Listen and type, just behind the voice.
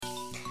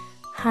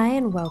Hi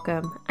and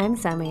welcome. I'm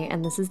Sammy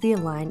and this is the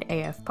Aligned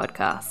AF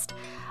podcast.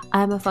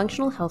 I'm a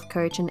functional health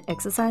coach and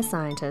exercise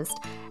scientist,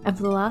 and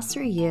for the last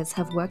 3 years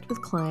have worked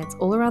with clients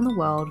all around the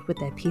world with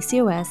their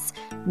PCOS,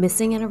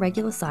 missing and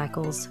irregular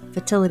cycles,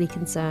 fertility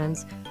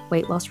concerns,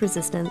 weight loss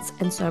resistance,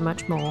 and so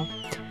much more.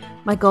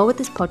 My goal with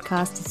this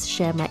podcast is to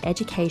share my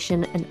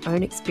education and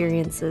own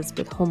experiences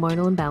with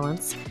hormonal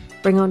imbalance,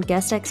 bring on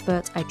guest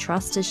experts I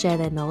trust to share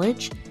their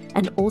knowledge,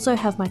 and also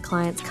have my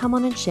clients come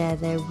on and share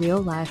their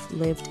real-life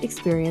lived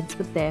experience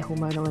with their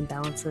hormonal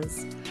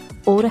imbalances,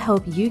 all to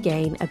help you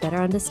gain a better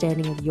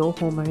understanding of your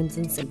hormones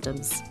and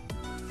symptoms.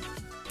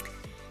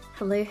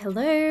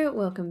 Hello,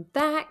 welcome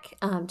back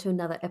to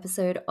another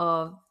episode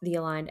of the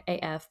Aligned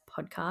AF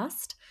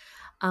podcast.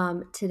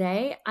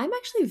 Today, I'm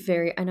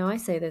actually I know I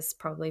say this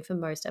probably for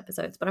most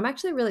episodes, but I'm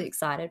actually really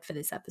excited for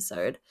this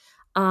episode.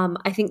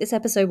 I think this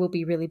episode will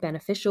be really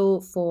beneficial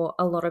for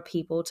a lot of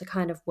people to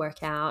kind of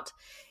work out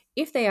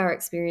if they are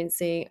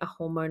experiencing a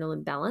hormonal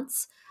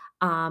imbalance.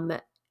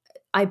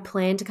 I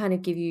plan to kind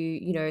of give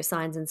you,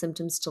 signs and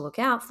symptoms to look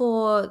out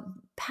for,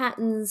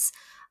 patterns,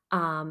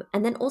 and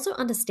then also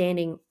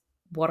understanding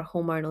what a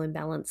hormonal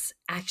imbalance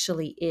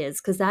actually is,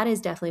 because that is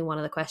definitely one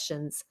of the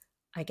questions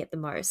I get the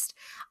most.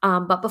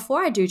 But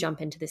before I do jump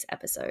into this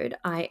episode,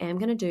 I am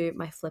going to do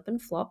my flip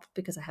and flop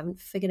because I haven't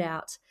figured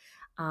out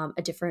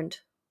a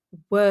different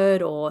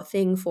word or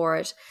thing for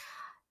it.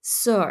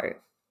 So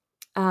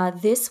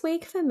this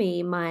week for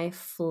me, my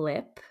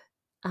flip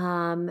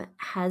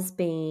has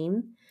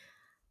been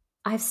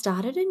I've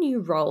started a new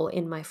role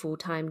in my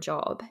full-time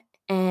job.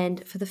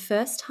 And for the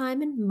first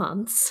time in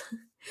months,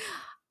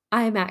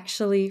 I'm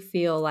actually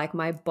feel like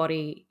my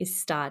body is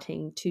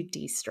starting to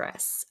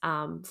de-stress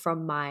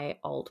from my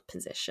old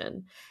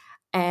position.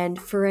 And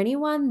for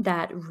anyone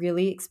that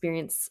really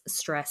experience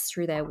stress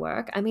through their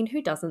work, I mean,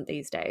 who doesn't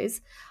these days?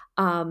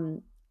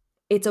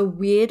 It's a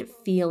weird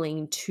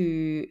feeling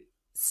to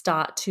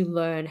start to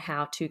learn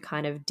how to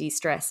kind of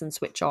de-stress and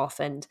switch off.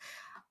 And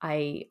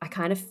I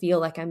kind of feel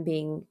like I'm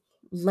being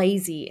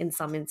lazy in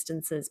some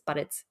instances, but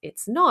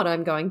it's not.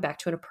 I'm going back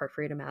to an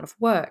appropriate amount of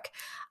work.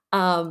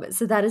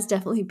 So that has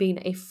definitely been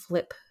a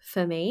flip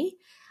for me.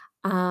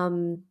 A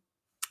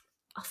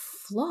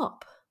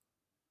flop.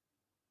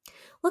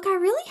 Look, I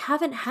really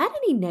haven't had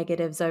any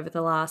negatives over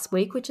the last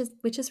week, which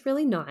is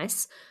really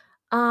nice.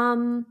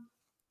 Actually,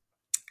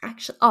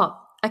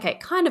 okay,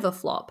 kind of a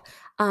flop.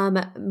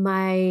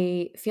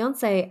 My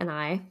fiance and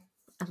I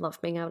love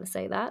being able to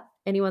say that.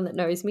 Anyone that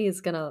knows me is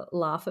gonna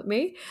laugh at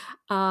me.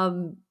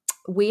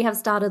 We have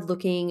started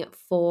looking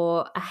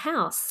for a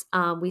house.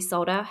 We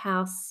sold our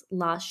house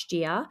last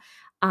year.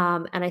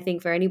 And I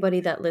think for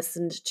anybody that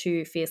listened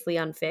to Fiercely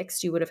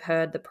Unfixed, you would have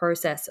heard the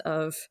process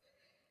of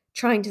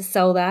trying to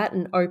sell that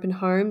and open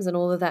homes and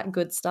all of that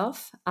good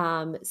stuff.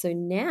 So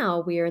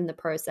now we are in the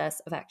process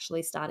of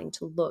actually starting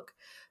to look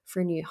for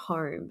a new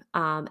home.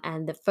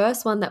 And the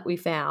first one that we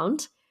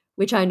found,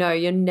 which I know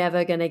you're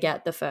never going to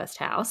get the first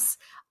house,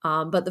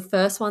 but the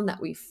first one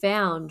that we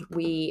found,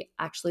 we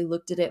actually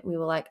looked at it and we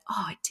were like,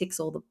 oh, it ticks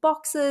all the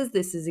boxes.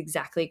 This is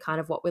exactly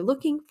kind of what we're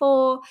looking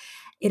for.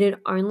 It had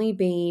only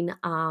been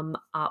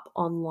up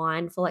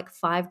online for like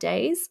 5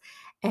 days.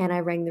 And I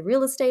rang the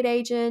real estate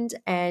agent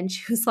and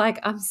she was like,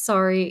 I'm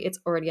sorry, it's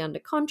already under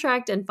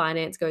contract and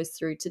finance goes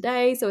through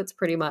today. So it's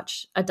pretty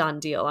much a done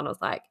deal. And I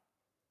was like,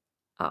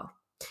 oh.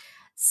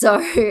 So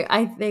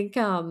I think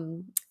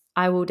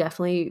I will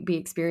definitely be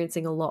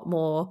experiencing a lot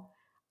more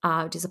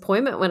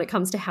disappointment when it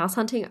comes to house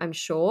hunting, I'm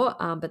sure.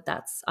 But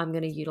I'm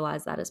going to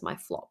utilize that as my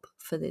flop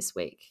for this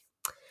week.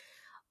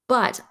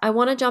 But I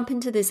want to jump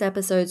into this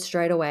episode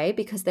straight away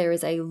because there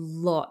is a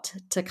lot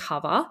to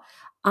cover.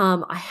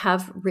 I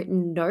have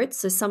written notes,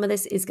 so some of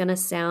this is going to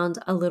sound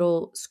a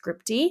little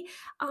scripty,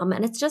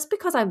 and it's just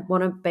because I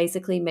want to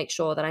basically make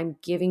sure that I'm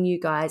giving you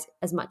guys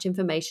as much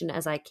information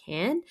as I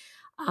can,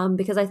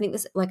 because I think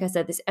this, like I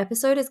said, this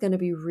episode is going to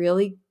be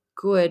really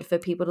good for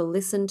people to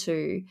listen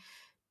to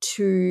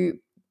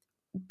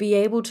be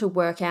able to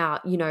work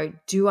out,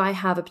 do I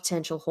have a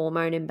potential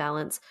hormone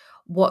imbalance?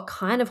 What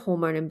kind of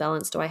hormone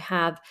imbalance do I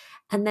have?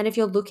 And then if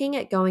you're looking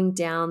at going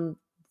down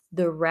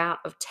the route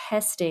of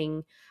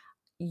testing,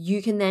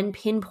 you can then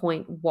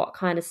pinpoint what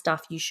kind of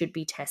stuff you should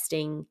be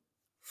testing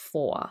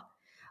for.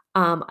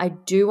 I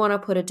do want to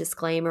put a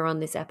disclaimer on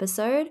this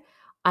episode.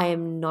 I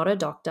am not a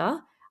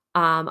doctor.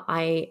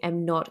 I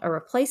am not a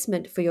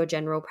replacement for your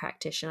general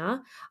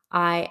practitioner.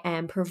 I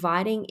am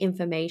providing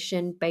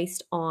information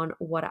based on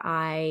what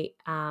I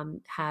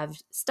have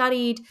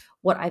studied,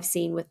 what I've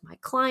seen with my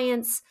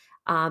clients,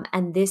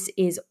 and this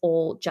is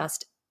all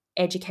just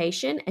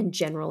education and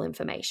general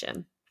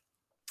information.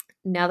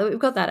 Now that we've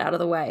got that out of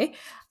the way,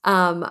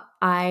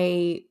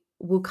 I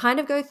will kind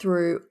of go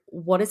through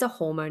what is a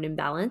hormone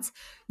imbalance.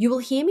 You will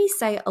hear me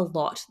say a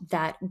lot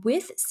that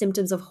with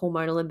symptoms of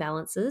hormonal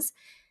imbalances,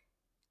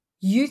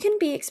 you can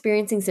be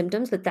experiencing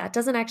symptoms, but that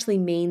doesn't actually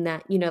mean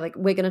that, like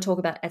we're going to talk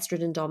about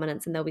estrogen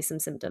dominance and there'll be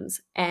some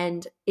symptoms.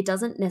 And it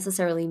doesn't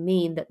necessarily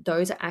mean that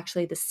those are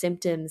actually the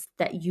symptoms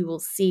that you will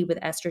see with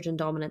estrogen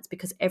dominance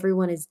because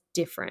everyone is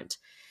different.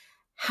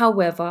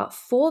 However,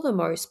 for the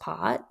most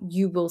part,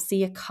 you will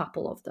see a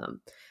couple of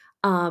them.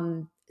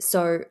 And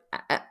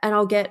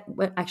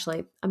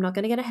actually, I'm not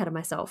going to get ahead of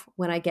myself.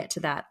 When I get to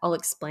that, I'll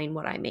explain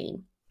what I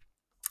mean.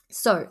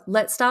 So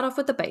let's start off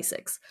with the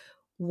basics.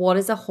 What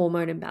is a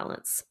hormone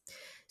imbalance?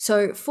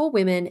 So for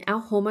women, our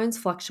hormones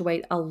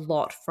fluctuate a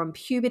lot from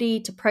puberty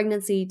to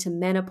pregnancy to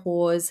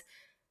menopause.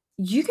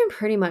 You can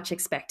pretty much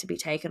expect to be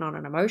taken on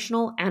an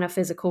emotional and a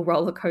physical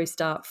roller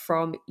coaster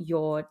from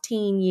your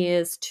teen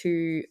years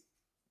to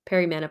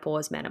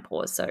perimenopause,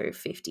 menopause, so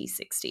 50,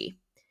 60.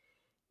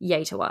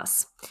 Yay to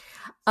us.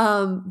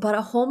 But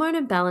a hormone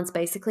imbalance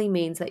basically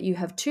means that you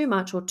have too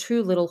much or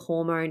too little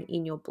hormone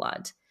in your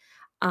blood.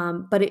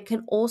 But it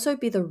can also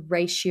be the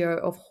ratio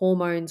of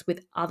hormones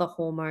with other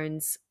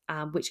hormones,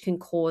 which can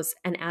cause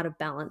an out of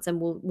balance. And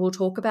we'll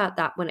talk about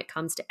that when it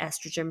comes to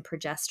estrogen,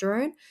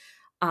 progesterone.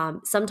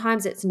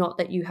 Sometimes it's not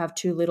that you have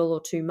too little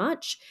or too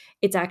much.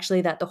 It's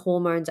actually that the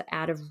hormones are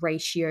out of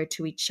ratio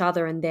to each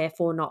other and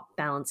therefore not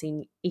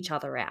balancing each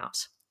other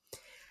out.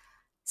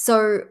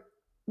 So,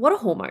 what are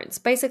hormones?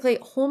 Basically,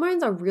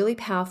 hormones are really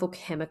powerful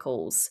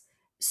chemicals.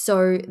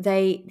 So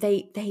they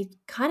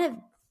kind of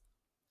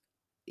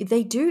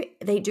they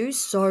do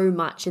so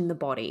much in the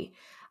body.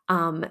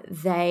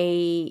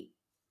 They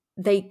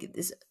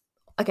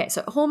Okay,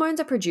 so hormones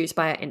are produced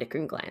by our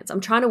endocrine glands.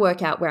 I'm trying to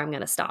work out where I'm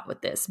going to start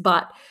with this,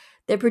 but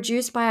they're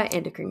produced by our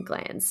endocrine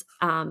glands.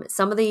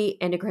 Some of the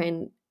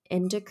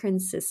endocrine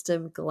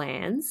system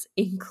glands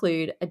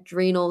include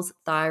adrenals,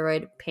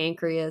 thyroid,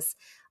 pancreas,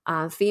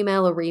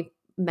 female or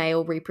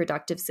male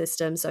reproductive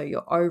system, so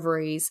your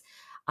ovaries.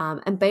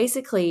 And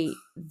basically,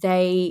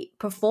 they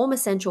perform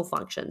essential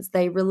functions.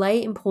 They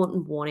relay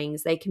important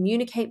warnings. They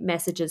communicate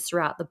messages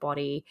throughout the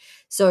body.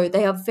 So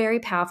they are very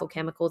powerful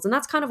chemicals. And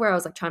that's kind of where I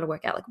was like trying to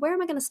work out, like, where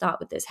am I going to start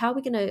with this? How are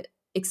we going to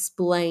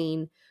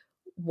explain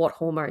what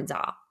hormones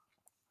are?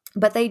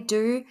 But they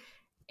do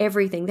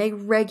everything. They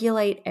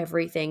regulate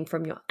everything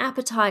from your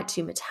appetite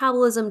to your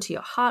metabolism to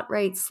your heart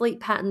rate,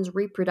 sleep patterns,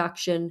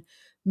 reproduction,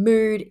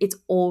 mood. It's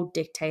all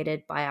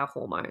dictated by our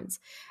hormones.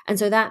 And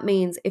so that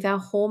means if our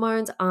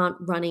hormones aren't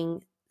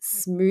running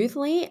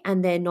smoothly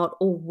and they're not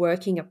all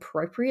working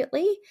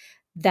appropriately,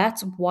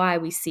 that's why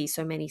we see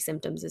so many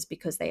symptoms, is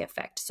because they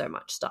affect so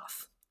much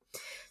stuff.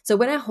 So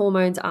when our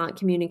hormones aren't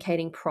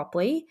communicating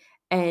properly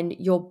and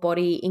your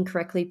body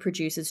incorrectly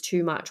produces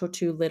too much or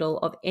too little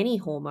of any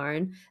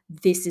hormone,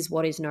 this is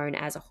what is known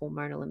as a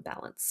hormonal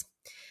imbalance.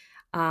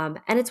 And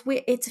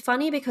it's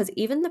funny because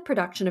even the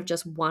production of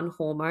just one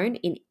hormone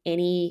in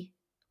any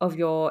of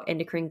your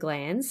endocrine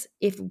glands,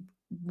 if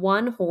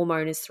one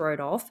hormone is thrown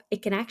off,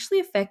 it can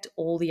actually affect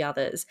all the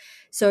others.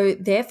 So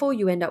therefore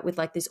you end up with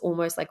like this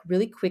almost like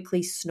really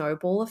quickly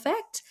snowball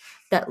effect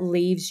that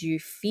leaves you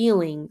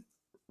feeling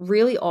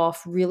really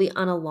off, really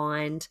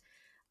unaligned.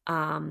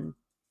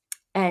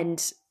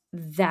 And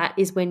that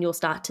is when you'll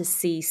start to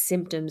see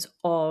symptoms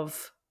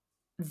of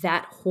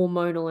that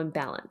hormonal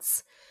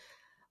imbalance.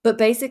 But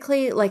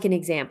basically, like an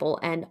example,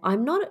 and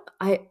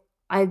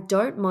I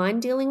don't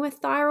mind dealing with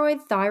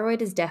thyroid.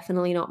 Thyroid is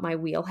definitely not my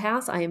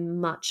wheelhouse. I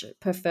much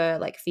prefer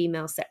like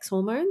female sex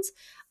hormones.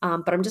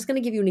 But I'm just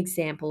going to give you an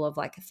example of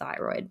like a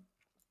thyroid.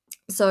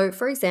 So,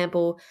 for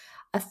example,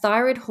 a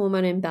thyroid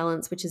hormone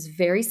imbalance, which is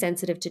very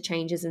sensitive to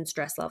changes in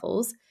stress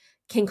levels,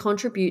 can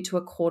contribute to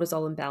a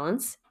cortisol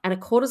imbalance, and a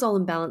cortisol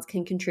imbalance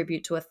can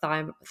contribute to a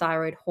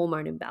thyroid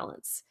hormone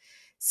imbalance.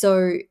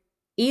 So,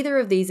 either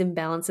of these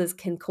imbalances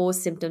can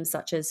cause symptoms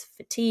such as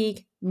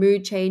fatigue,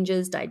 mood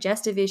changes,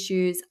 digestive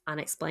issues,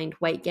 unexplained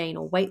weight gain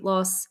or weight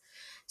loss.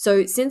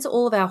 So, since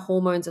all of our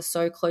hormones are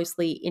so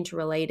closely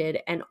interrelated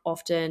and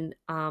often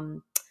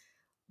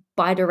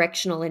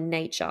bidirectional in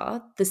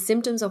nature, the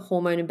symptoms of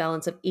hormone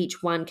imbalance of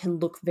each one can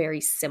look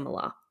very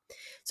similar.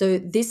 So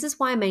this is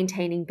why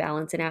maintaining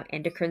balance in our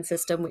endocrine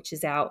system, which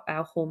is our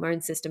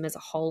hormone system as a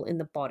whole in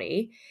the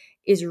body,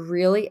 is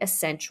really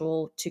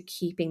essential to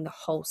keeping the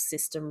whole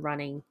system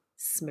running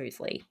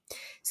smoothly.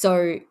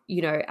 So,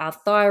 our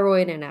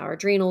thyroid and our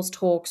adrenals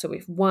talk. So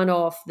if one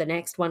off, the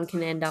next one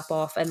can end up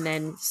off, and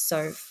then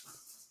so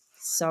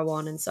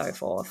on and so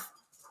forth.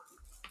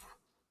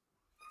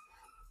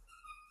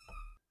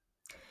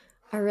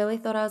 I really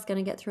thought I was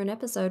going to get through an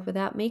episode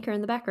without Mika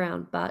in the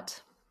background,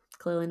 but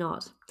clearly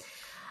not.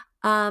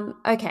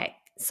 Okay,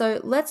 so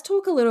let's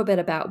talk a little bit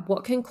about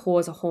what can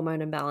cause a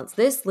hormone imbalance.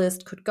 This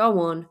list could go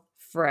on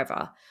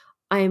forever.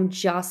 I am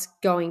just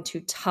going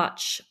to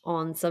touch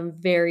on some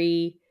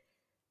very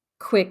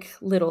quick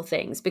little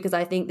things because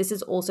I think this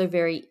is also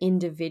very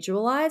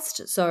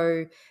individualized.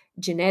 So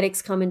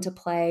genetics come into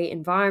play,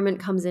 environment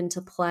comes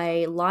into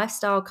play,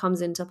 lifestyle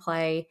comes into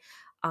play.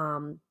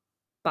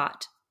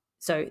 But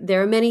so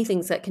there are many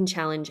things that can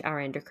challenge our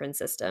endocrine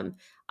system,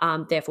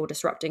 therefore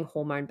disrupting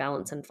hormone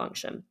balance and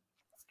function.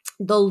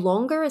 The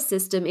longer a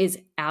system is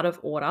out of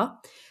order,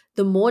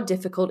 the more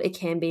difficult it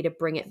can be to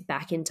bring it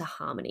back into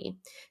harmony.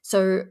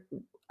 So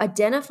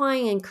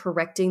identifying and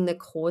correcting the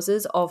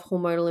causes of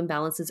hormonal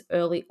imbalances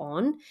early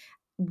on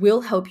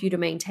will help you to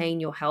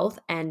maintain your health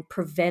and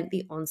prevent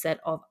the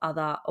onset of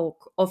other or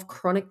of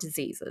chronic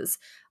diseases.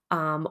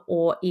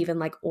 or even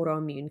like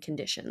autoimmune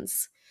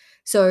conditions.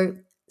 So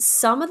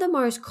some of the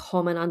most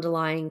common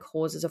underlying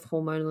causes of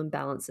hormonal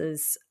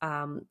imbalances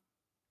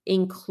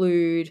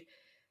include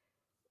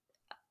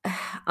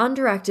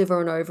underactive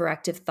or an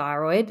overactive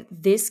thyroid.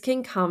 This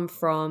can come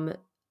from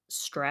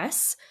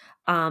stress.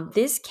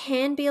 This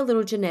can be a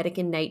little genetic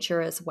in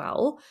nature as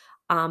well.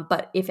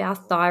 But if our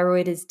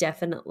thyroid is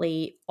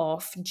definitely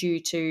off due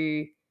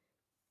to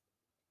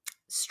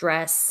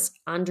stress,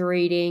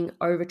 undereating,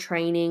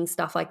 overtraining,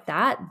 stuff like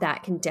that,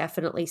 that can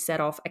definitely set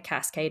off a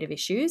cascade of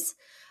issues.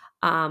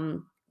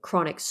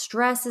 Chronic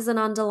stress is an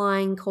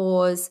underlying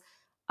cause,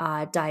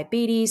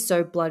 diabetes,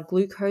 so blood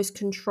glucose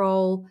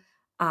control,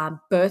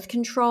 birth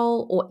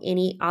control, or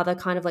any other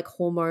kind of like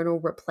hormonal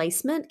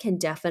replacement can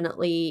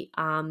definitely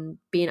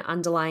be an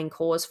underlying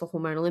cause for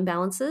hormonal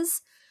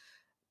imbalances.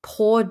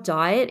 Poor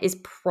diet is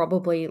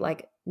probably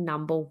like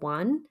number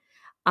one.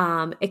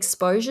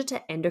 Exposure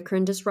to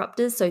endocrine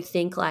disruptors, so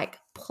think like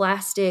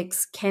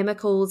plastics,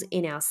 chemicals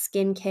in our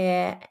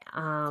skincare,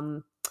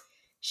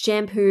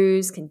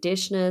 shampoos,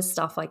 conditioners,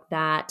 stuff like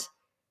that.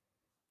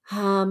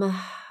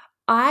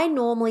 I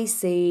normally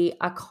see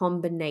a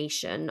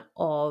combination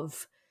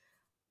of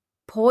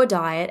poor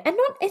diet, and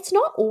it's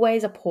not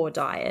always a poor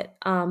diet,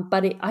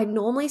 but I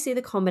normally see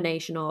the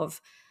combination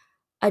of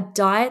a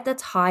diet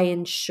that's high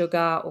in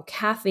sugar or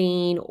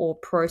caffeine or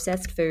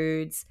processed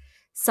foods,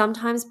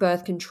 sometimes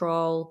birth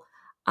control,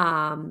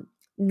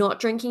 not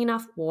drinking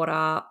enough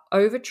water,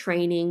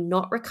 overtraining,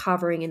 not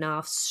recovering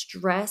enough,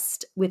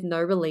 stressed with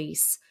no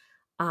release.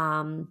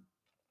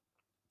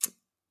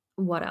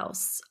 What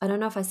else? I don't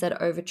know if I said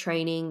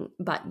overtraining,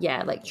 but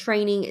yeah, like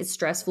training is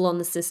stressful on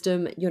the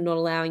system. You're not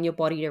allowing your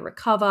body to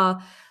recover.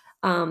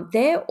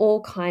 They're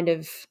all kind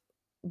of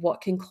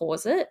what can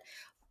cause it.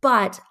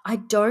 But I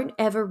don't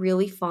ever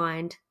really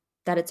find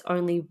that it's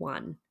only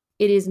one.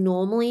 It is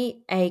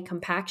normally a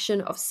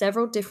compaction of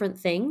several different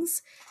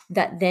things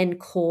that then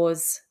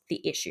cause the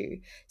issue.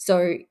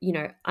 So,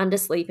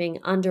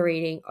 undersleeping,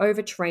 undereating,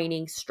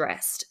 overtraining,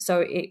 stressed.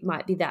 So it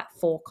might be that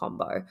four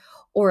combo,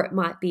 or it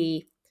might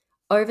be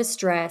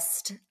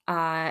overstressed,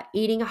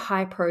 eating a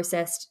high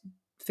processed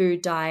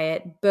food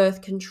diet,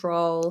 birth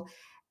control,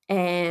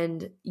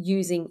 and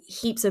using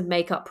heaps of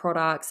makeup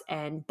products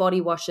and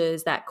body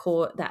washes that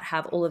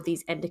have all of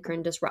these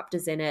endocrine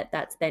disruptors in it,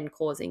 that's then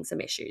causing some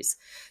issues.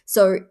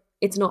 So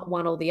it's not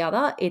one or the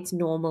other, it's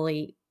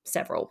normally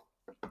several.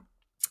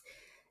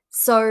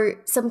 So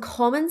some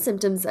common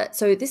symptoms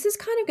so this is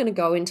kind of going to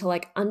go into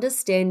like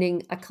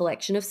understanding a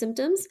collection of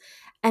symptoms.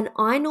 And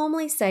I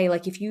normally say,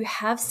 like, if you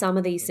have some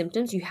of these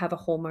symptoms, you have a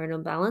hormonal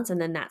imbalance,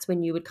 and then that's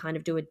when you would kind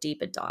of do a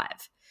deeper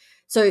dive.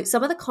 So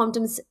some of the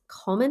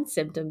common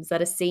symptoms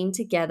that are seen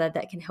together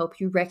that can help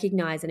you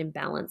recognize an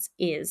imbalance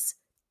is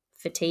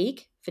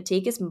fatigue.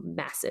 Fatigue is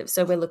massive.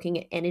 So we're looking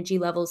at energy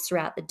levels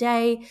throughout the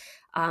day.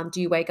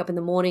 Do you wake up in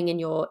the morning and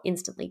you're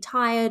instantly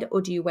tired,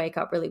 or do you wake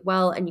up really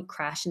well and you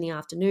crash in the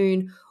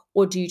afternoon,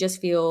 or do you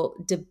just feel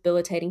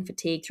debilitating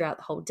fatigue throughout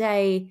the whole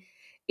day?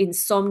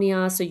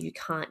 Insomnia, so you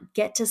can't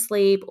get to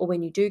sleep, or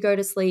when you do go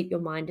to sleep, your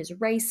mind is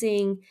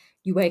racing.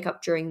 You wake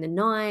up during the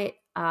night.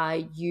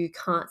 You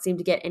can't seem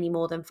to get any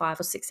more than 5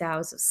 or 6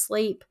 hours of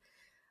sleep.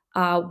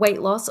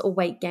 Weight loss or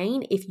weight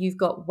gain, if you've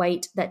got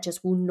weight that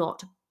just will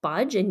not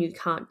budge and you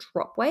can't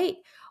drop weight,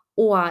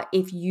 or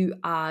if you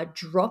are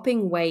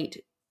dropping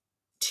weight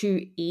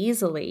too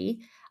easily,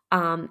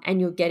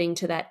 and you're getting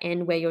to that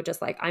end where you're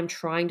just like, I'm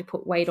trying to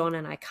put weight on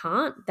and I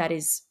can't, that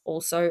is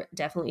also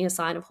definitely a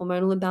sign of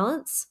hormonal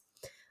imbalance.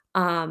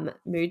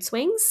 Mood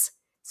swings,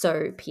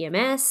 so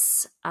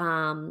PMS,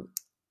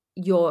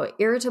 you're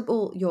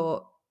irritable,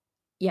 you're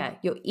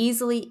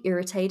easily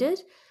irritated,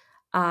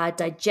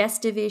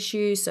 digestive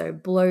issues, so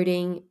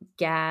bloating,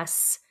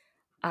 gas,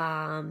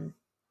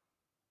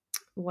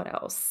 what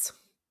else?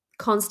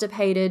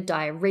 Constipated,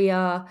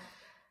 diarrhea.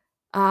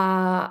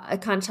 I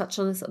kind of touched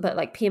on this, but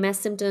like PMS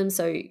symptoms,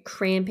 so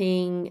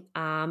cramping,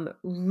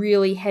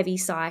 really heavy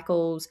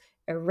cycles,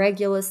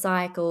 irregular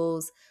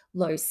cycles,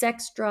 low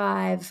sex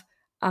drive,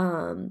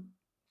 trying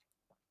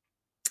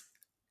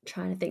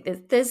to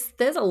think,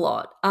 there's a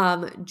lot,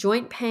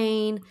 joint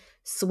pain,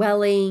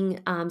 swelling,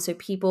 so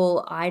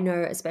people I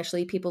know,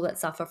 especially people that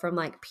suffer from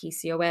like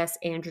PCOS,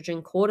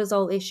 androgen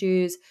cortisol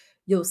issues,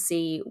 you'll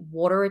see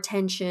water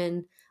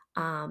retention,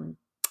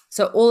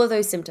 so all of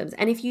those symptoms.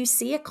 And if you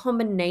see a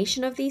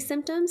combination of these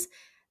symptoms,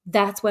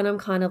 that's when I'm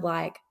kind of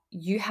like,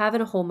 you have a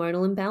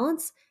hormonal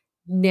imbalance,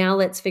 now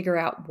let's figure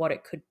out what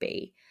it could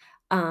be.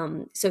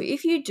 So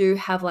if you do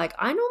have, like,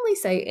 I normally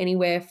say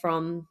anywhere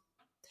from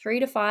 3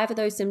 to 5 of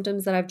those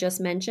symptoms that I've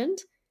just mentioned,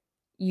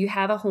 you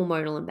have a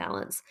hormonal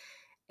imbalance.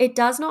 It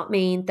does not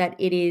mean that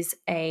it is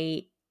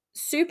a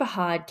super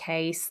hard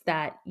case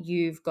that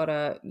you've got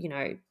to,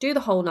 do the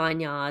whole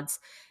 9 yards.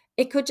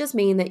 It could just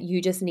mean that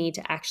you just need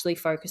to actually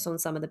focus on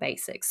some of the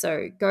basics.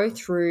 So go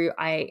through,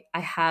 I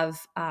have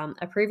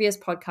a previous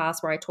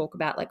podcast where I talk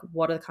about like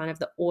what are kind of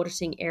the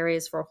auditing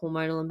areas for a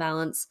hormonal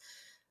imbalance.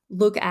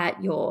 Look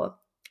at your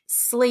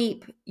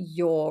sleep,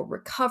 your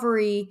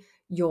recovery,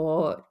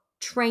 your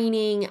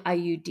training? Are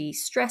you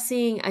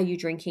de-stressing? Are you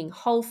drinking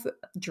whole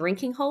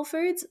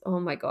foods? Oh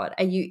my God.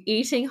 Are you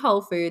eating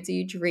whole foods? Are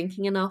you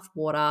drinking enough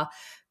water?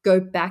 Go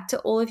back to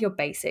all of your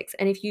basics.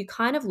 And if you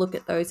kind of look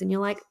at those and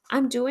you're like,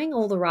 I'm doing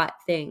all the right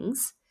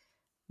things,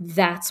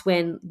 that's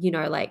when,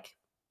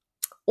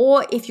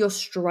 or if you're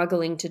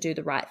struggling to do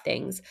the right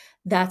things,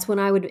 that's when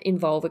I would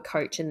involve a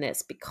coach in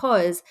this,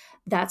 because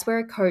that's where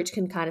a coach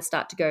can kind of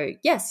start to go,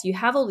 yes, you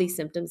have all these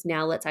symptoms.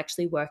 Now let's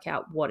actually work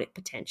out what it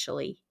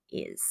potentially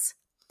is.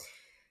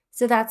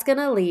 So that's going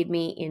to lead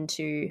me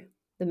into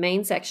the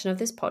main section of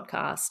this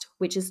podcast,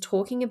 which is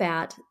talking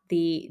about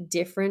the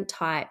different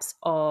types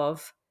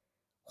of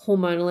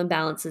hormonal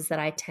imbalances that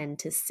I tend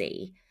to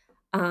see.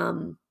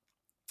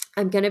 I'm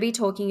going to be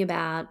talking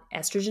about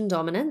estrogen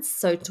dominance,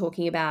 so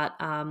talking about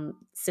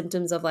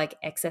symptoms of like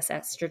excess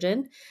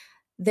estrogen.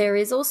 There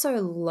is also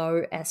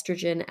low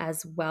estrogen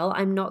as well.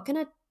 I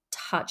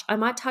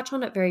might touch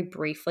on it very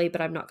briefly,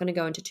 but I'm not going to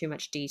go into too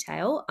much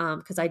detail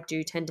because I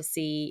do tend to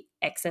see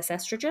excess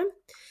estrogen.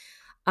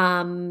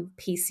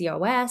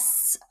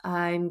 PCOS,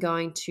 I'm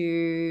going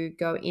to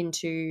go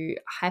into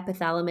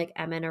hypothalamic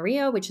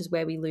amenorrhea, which is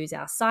where we lose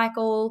our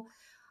cycle,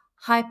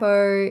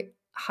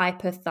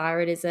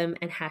 hyperthyroidism,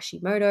 and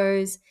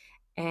Hashimoto's.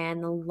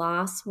 And the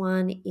last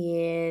one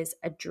is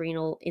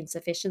adrenal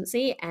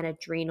insufficiency and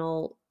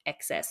adrenal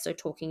excess. So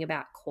talking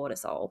about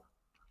cortisol.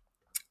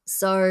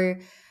 So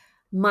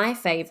my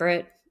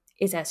favorite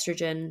is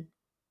estrogen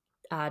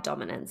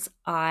dominance.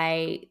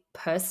 I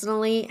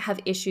personally have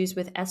issues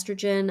with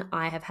estrogen.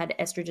 I have had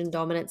estrogen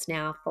dominance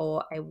now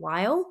for a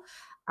while.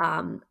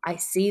 I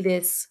see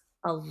this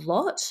a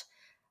lot.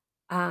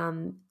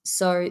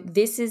 So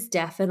this is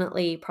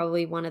definitely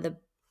probably one of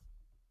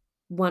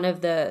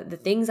the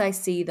things I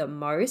see the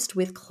most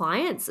with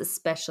clients,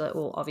 especially,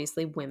 well,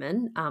 obviously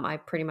women. I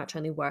pretty much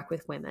only work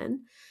with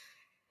women.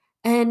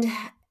 And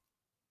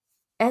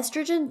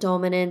estrogen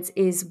dominance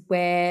is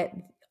where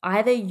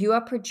either you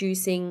are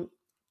producing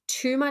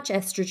too much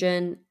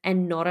estrogen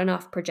and not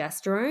enough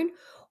progesterone,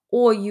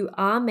 or you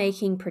are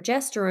making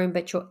progesterone,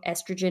 but your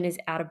estrogen is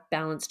out of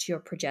balance to your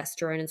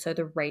progesterone. And so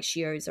the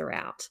ratios are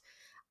out.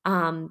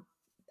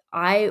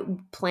 I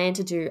plan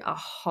to do a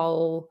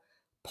whole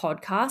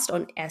podcast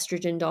on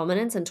estrogen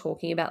dominance and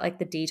talking about like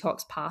the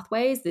detox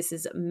pathways. This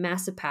is a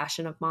massive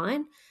passion of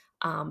mine,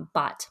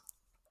 but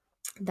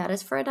that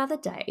is for another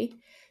day.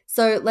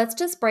 So let's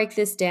just break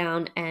this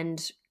down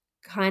and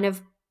kind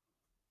of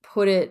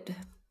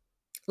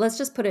let's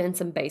just put it in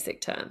some basic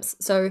terms.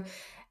 So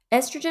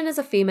estrogen is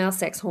a female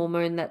sex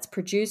hormone that's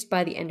produced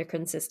by the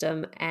endocrine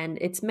system, and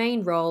its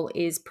main role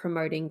is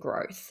promoting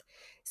growth.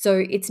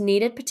 So it's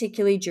needed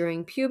particularly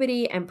during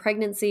puberty and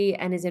pregnancy,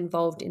 and is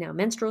involved in our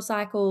menstrual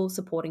cycle,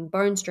 supporting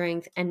bone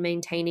strength and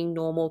maintaining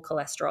normal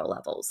cholesterol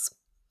levels.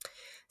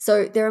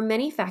 So there are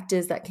many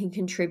factors that can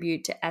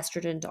contribute to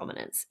estrogen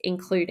dominance,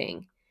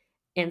 including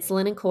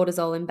insulin and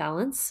cortisol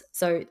imbalance.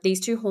 So these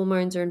two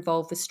hormones are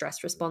involved with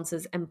stress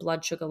responses and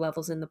blood sugar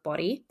levels in the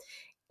body.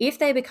 If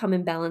they become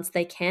imbalanced,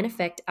 they can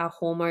affect our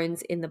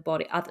hormones in the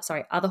body,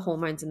 other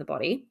hormones in the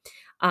body,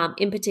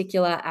 in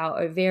particular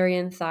our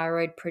ovarian,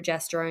 thyroid,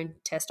 progesterone,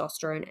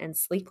 testosterone, and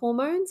sleep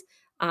hormones,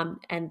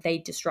 and they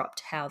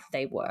disrupt how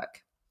they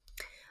work.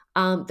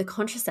 The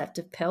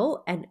contraceptive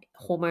pill and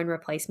hormone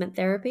replacement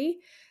therapy.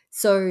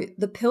 So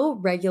the pill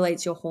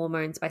regulates your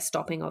hormones by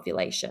stopping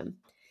ovulation.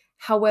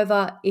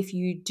 However, if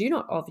you do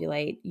not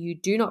ovulate, you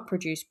do not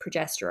produce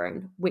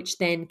progesterone, which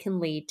then can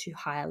lead to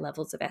higher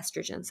levels of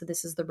estrogen. So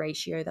this is the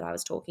ratio that I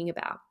was talking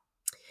about.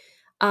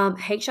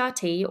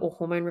 HRT, or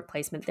hormone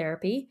replacement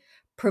therapy,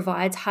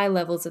 provides high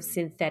levels of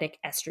synthetic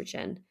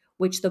estrogen,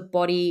 which the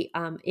body,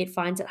 it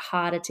finds it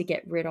harder to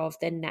get rid of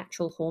than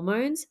natural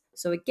hormones.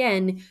 So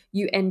again,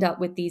 you end up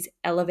with these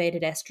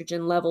elevated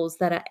estrogen levels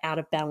that are out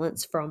of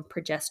balance from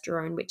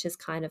progesterone, which is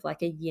kind of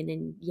like a yin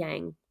and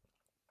yang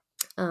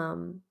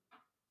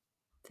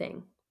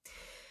thing.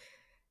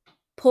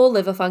 Poor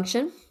liver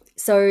function.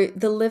 So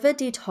the liver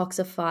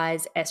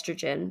detoxifies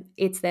estrogen.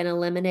 It's then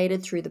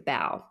eliminated through the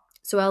bowel.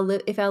 So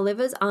if our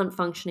livers aren't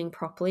functioning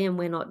properly and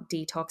we're not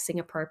detoxing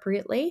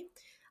appropriately,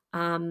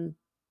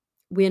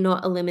 we're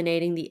not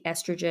eliminating the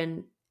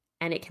estrogen,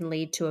 and it can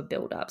lead to a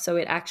buildup. So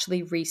it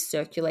actually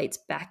recirculates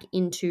back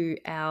into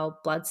our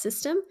blood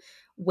system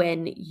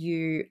when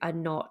you are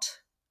not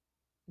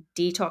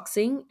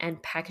detoxing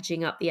and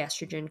packaging up the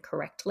estrogen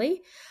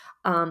correctly.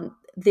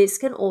 This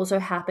can also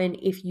happen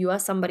if you are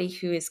somebody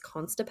who is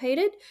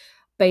constipated.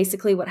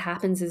 Basically, what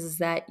happens is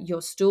that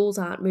your stools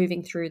aren't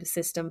moving through the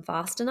system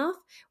fast enough,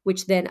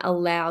 which then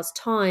allows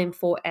time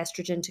for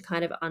estrogen to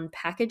kind of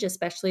unpackage,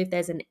 especially if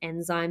there's an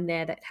enzyme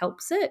there that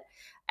helps it,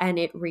 and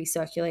it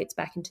recirculates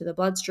back into the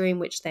bloodstream,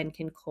 which then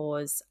can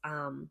cause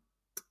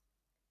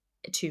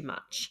too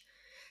much.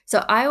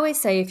 So I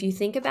always say, if you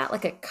think about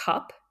like a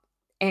cup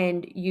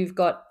and you've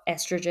got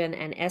estrogen,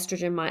 and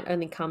estrogen might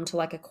only come to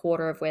like a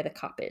quarter of where the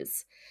cup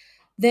is,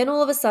 then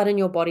all of a sudden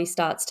your body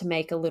starts to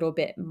make a little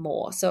bit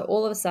more. So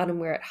all of a sudden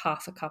we're at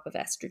half a cup of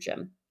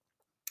estrogen.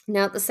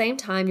 Now, at the same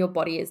time, your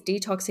body is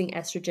detoxing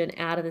estrogen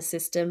out of the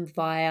system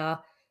via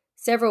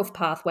several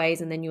pathways,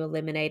 and then you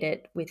eliminate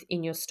it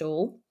within your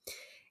stool.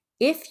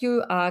 If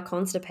you are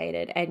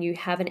constipated and you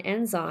have an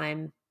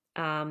enzyme,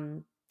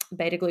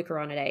 beta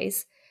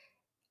glucuronidase,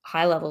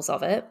 high levels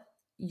of it,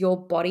 your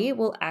body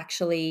will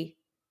actually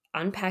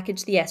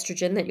unpackage the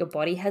estrogen that your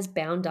body has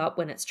bound up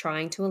when it's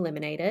trying to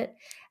eliminate it,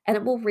 and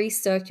it will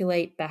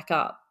recirculate back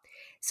up.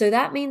 So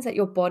that means that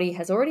your body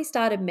has already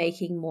started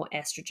making more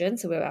estrogen.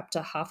 So we're up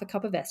to half a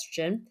cup of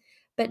estrogen.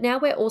 But now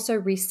we're also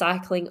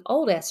recycling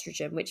old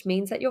estrogen, which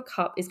means that your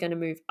cup is going to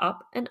move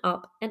up and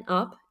up and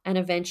up. And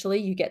eventually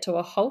you get to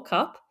a whole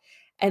cup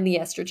and the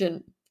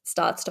estrogen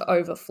starts to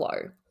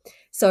overflow.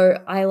 So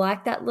I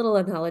like that little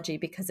analogy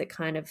because it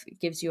kind of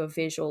gives you a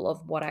visual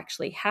of what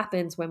actually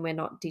happens when we're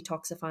not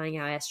detoxifying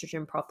our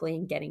estrogen properly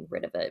and getting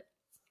rid of it.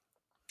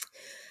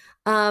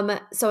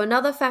 So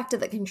another factor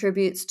that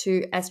contributes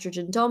to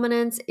estrogen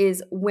dominance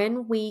is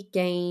when we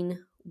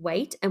gain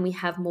weight and we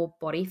have more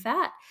body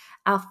fat,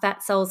 our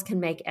fat cells can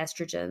make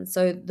estrogen.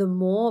 So the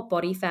more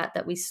body fat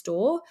that we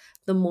store,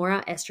 the more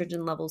our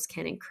estrogen levels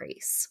can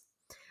increase.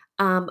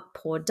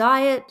 Poor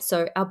diet.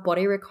 So our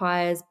body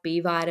requires B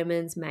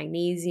vitamins,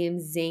 magnesium,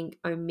 zinc,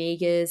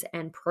 omegas,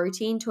 and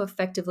protein to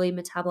effectively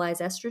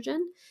metabolize estrogen.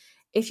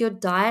 If your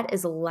diet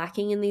is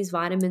lacking in these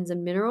vitamins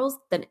and minerals,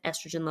 then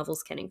estrogen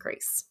levels can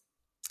increase.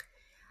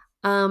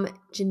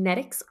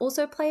 Genetics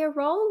also play a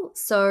role.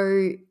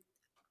 So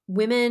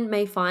women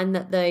may find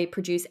that they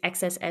produce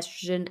excess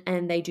estrogen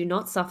and they do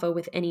not suffer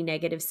with any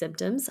negative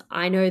symptoms.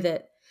 I know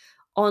that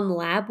on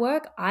lab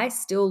work, I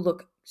still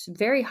look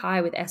very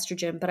high with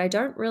estrogen, but I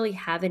don't really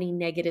have any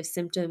negative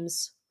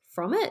symptoms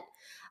from it,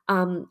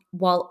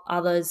 while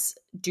others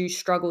do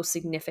struggle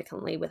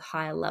significantly with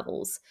higher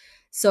levels.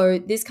 So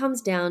this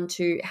comes down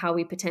to how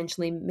we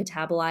potentially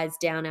metabolize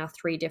down our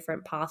 3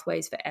 different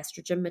pathways for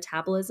estrogen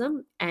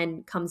metabolism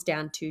and comes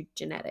down to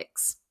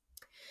genetics.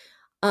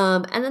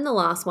 And then the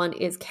last one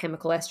is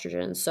chemical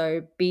estrogen.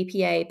 So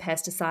BPA,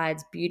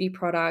 pesticides, beauty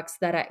products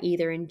that are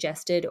either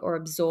ingested or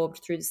absorbed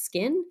through the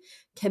skin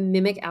can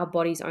mimic our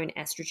body's own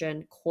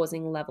estrogen,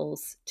 causing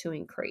levels to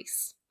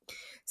increase.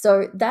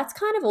 So that's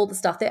kind of all the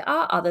stuff. There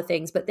are other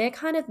things, but they're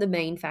kind of the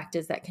main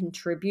factors that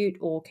contribute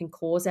or can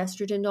cause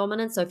estrogen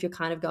dominance. So if you're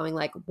kind of going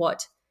like,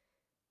 what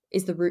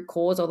is the root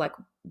cause, or like,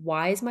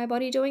 why is my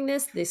body doing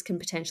this? This can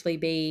potentially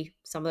be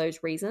some of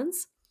those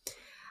reasons.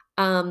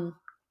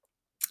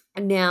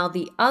 Now,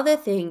 the other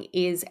thing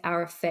is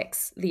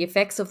the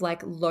effects of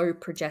like low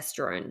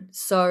progesterone.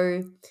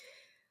 So,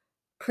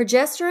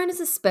 progesterone is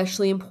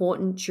especially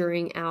important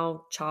during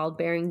our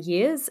childbearing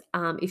years.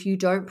 If you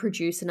don't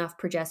produce enough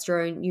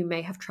progesterone, you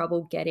may have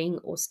trouble getting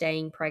or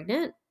staying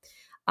pregnant.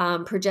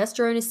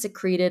 Progesterone is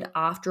secreted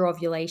after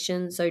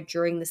ovulation, so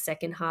during the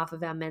second half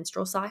of our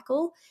menstrual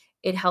cycle.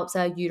 It helps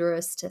our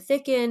uterus to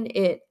thicken.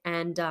 It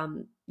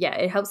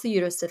helps the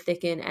uterus to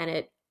thicken, and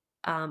it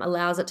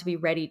allows it to be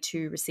ready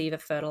to receive a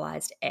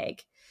fertilized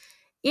egg.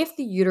 If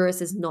the uterus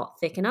is not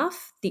thick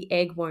enough, the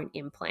egg won't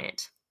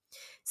implant.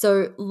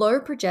 So low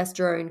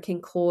progesterone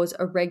can cause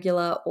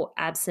irregular or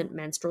absent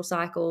menstrual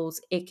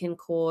cycles. It can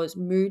cause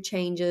mood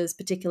changes,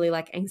 particularly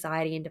like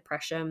anxiety and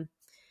depression,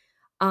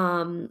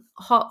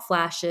 hot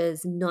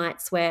flashes,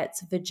 night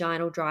sweats,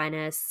 vaginal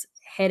dryness,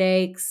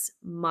 headaches,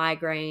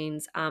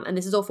 migraines, and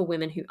this is all for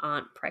women who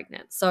aren't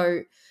pregnant.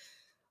 So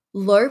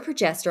low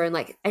progesterone,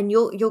 like, and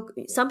you'll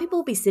some people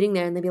will be sitting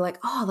there and they'll be like,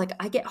 oh, like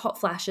I get hot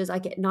flashes, I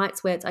get night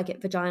sweats, I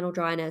get vaginal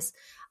dryness,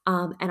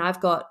 and I've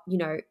got,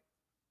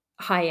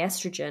 high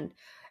estrogen.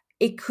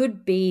 It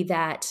could be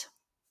that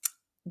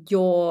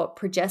your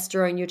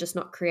progesterone, you're just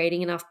not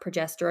creating enough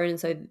progesterone, and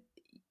so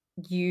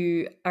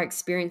you are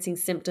experiencing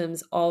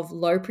symptoms of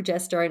low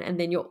progesterone, and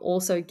then you're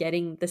also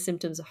getting the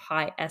symptoms of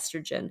high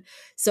estrogen.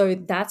 So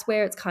that's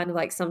where it's kind of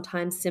like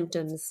sometimes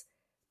symptoms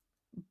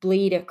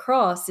bleed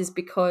across, is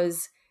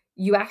because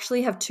you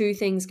actually have 2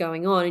 things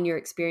going on and you're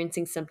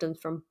experiencing symptoms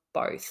from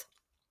both.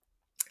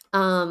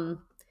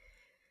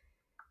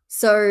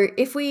 So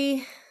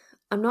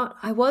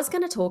I was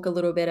going to talk a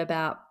little bit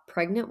about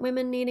pregnant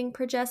women needing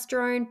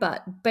progesterone,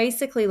 but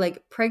basically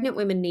like pregnant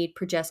women need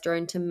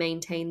progesterone to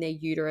maintain their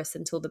uterus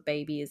until the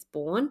baby is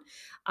born.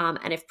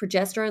 And if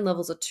progesterone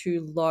levels are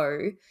too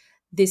low,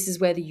 this is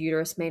where the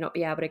uterus may not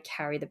be able to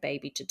carry the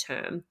baby to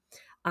term.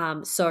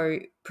 So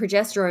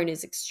progesterone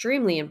is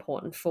extremely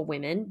important for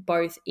women,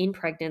 both in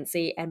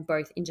pregnancy and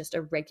both in just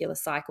a regular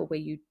cycle where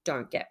you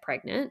don't get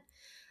pregnant.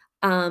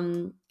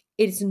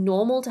 It's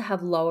normal to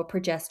have lower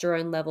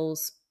progesterone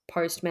levels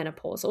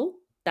postmenopausal.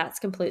 That's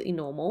completely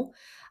normal.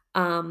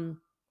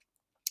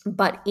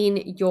 But in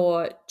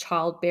your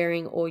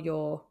childbearing or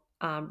your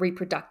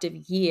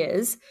reproductive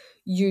years,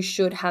 you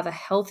should have a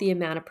healthy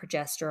amount of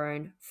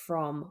progesterone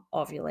from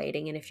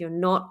ovulating. And if you're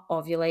not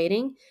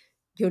ovulating,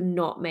 you're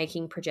not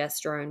making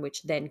progesterone,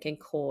 which then can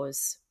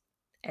cause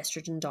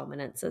estrogen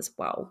dominance as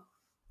well.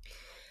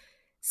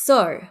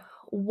 So,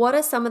 what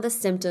are some of the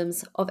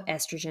symptoms of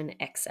estrogen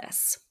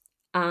excess?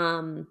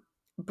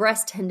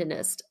 Breast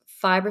tenderness,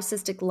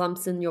 fibrocystic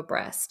lumps in your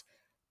breast,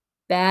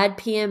 bad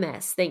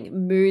PMS, think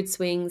mood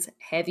swings,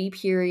 heavy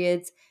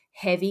periods,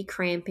 heavy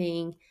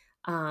cramping,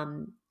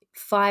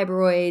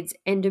 fibroids,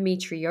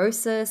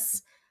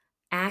 endometriosis,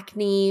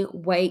 acne,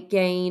 weight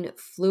gain,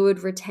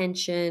 fluid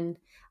retention.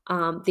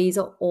 These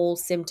are all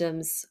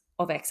symptoms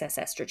of excess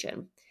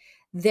estrogen.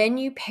 Then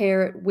you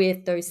pair it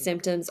with those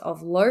symptoms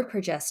of low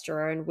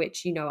progesterone,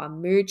 which, are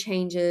mood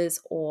changes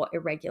or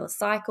irregular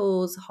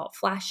cycles, hot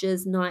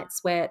flashes, night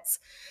sweats.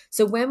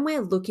 So when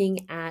we're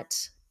looking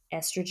at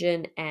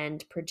estrogen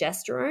and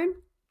progesterone,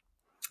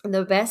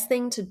 the best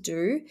thing to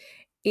do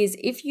is,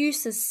 if you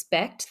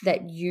suspect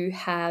that you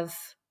have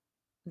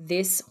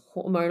this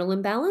hormonal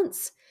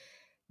imbalance,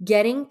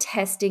 getting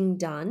testing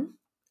done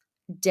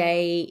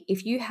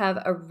if you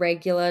have a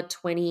regular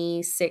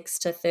 26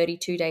 to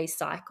 32 day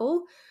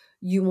cycle,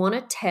 you want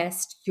to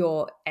test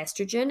your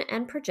estrogen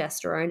and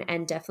progesterone.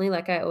 And definitely,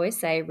 like I always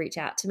say, reach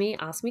out to me,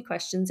 ask me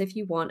questions if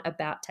you want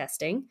about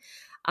testing.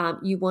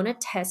 You want to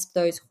test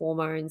those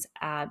hormones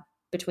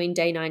between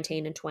day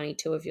 19 and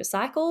 22 of your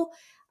cycle.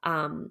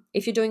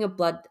 If you're doing a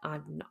blood,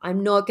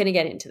 I'm not going to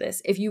get into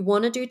this. If you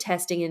want to do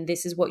testing and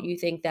this is what you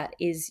think that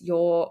is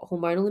your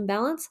hormonal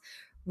imbalance,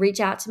 reach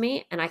out to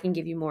me and I can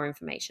give you more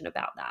information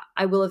about that.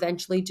 I will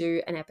eventually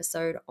do an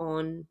episode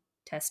on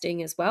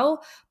testing as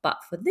well. But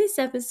for this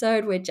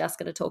episode, we're just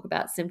going to talk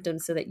about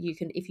symptoms so that you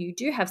can, if you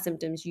do have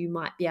symptoms, you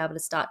might be able to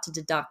start to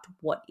deduct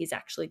what is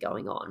actually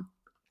going on.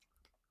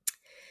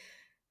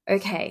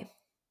 Okay,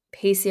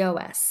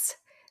 PCOS.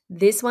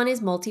 This one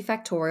is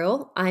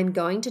multifactorial. I'm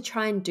going to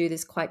try and do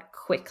this quite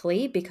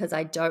quickly because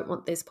I don't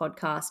want this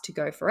podcast to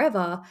go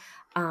forever.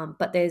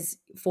 But there's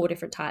 4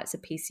 different types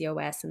of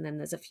PCOS, and then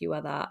there's a few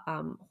other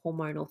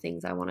hormonal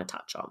things I want to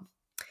touch on.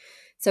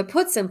 So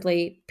put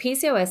simply,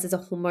 PCOS is a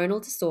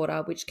hormonal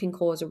disorder which can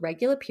cause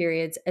irregular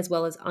periods as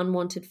well as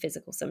unwanted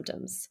physical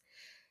symptoms.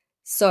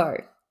 So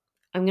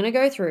I'm going to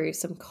go through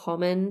some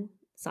common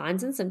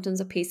signs and symptoms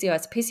of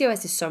PCOS.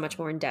 PCOS is so much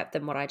more in depth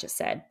than what I just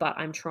said, but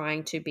I'm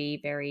trying to be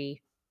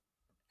very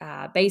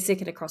basic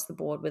and across the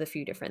board with a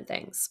few different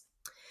things.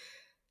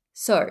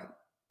 So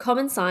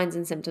common signs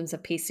and symptoms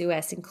of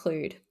PCOS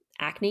include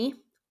acne,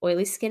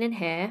 oily skin and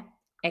hair,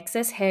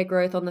 excess hair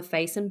growth on the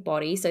face and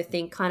body, so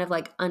think kind of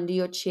like under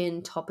your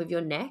chin, top of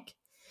your neck,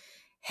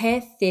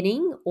 hair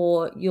thinning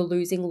or you're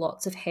losing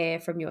lots of hair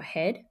from your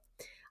head,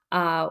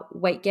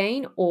 weight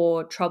gain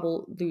or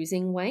trouble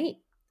losing weight,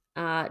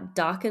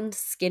 darkened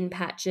skin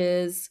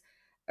patches,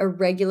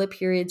 irregular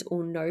periods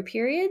or no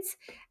periods,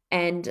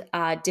 and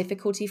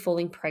difficulty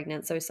falling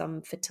pregnant, so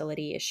some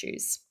fertility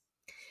issues.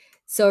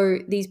 So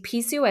these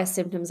PCOS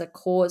symptoms are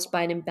caused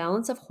by an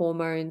imbalance of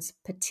hormones,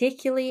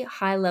 particularly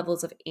high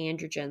levels of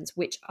androgens,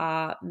 which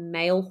are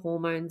male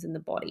hormones in the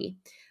body,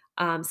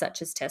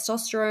 such as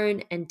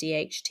testosterone and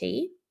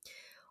DHT.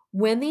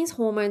 When these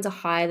hormones are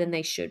higher than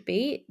they should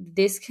be,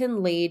 this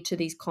can lead to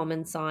these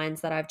common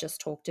signs that I've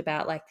just talked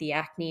about, like the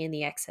acne and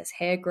the excess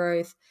hair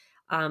growth,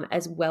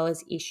 as well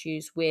as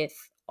issues with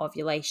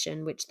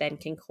ovulation, which then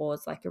can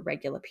cause like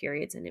irregular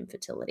periods and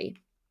infertility.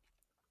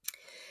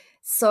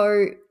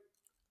 So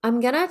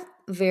I'm going to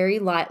very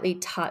lightly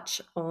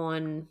touch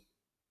on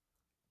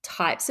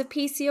types of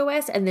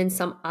PCOS and then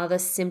some other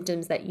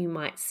symptoms that you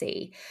might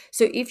see.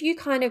 So if you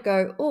kind of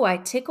go, oh, I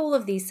tick all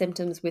of these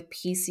symptoms with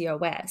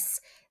PCOS,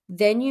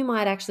 then you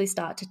might actually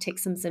start to tick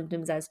some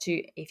symptoms as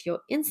to if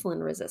you're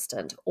insulin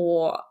resistant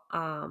or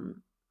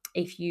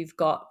if you've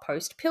got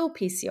post-pill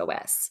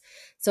PCOS.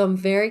 So I'm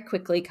very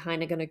quickly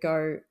kind of going to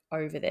go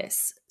over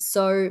this.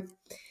 So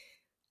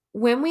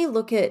when we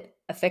look at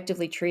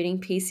effectively treating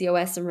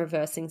PCOS and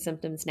reversing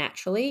symptoms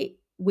naturally,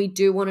 we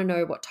do want to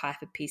know what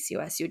type of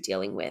PCOS you're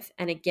dealing with.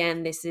 And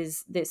again,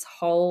 this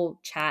whole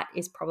chat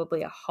is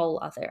probably a whole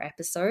other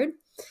episode.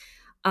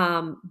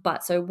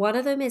 But so one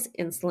of them is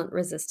insulin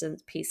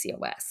resistant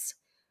PCOS.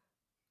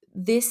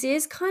 This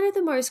is kind of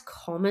the most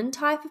common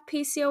type of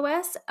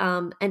PCOS,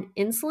 and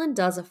insulin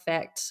does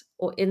affect,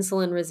 or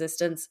insulin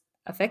resistance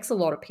affects a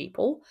lot of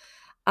people.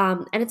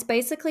 And it's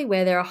basically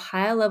where there are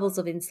higher levels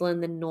of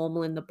insulin than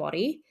normal in the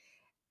body.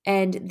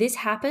 And this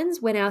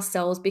happens when our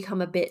cells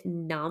become a bit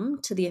numb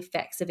to the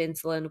effects of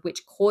insulin,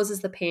 which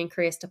causes the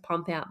pancreas to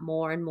pump out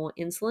more and more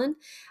insulin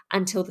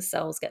until the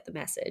cells get the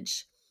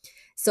message.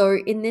 So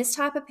in this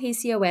type of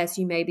PCOS,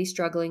 you may be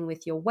struggling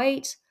with your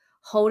weight,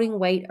 holding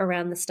weight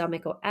around the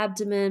stomach or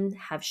abdomen,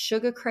 have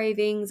sugar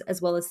cravings,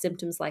 as well as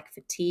symptoms like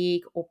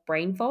fatigue or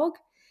brain fog.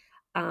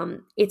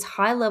 It's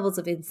high levels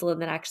of insulin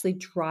that actually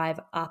drive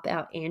up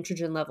our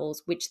androgen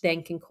levels, which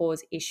then can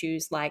cause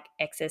issues like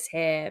excess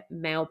hair,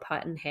 male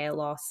pattern hair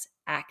loss,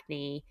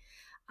 acne,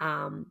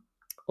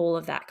 all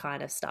of that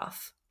kind of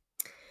stuff.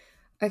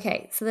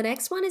 Okay, so the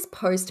next one is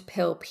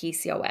post-pill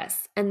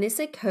PCOS, and this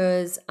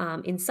occurs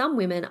in some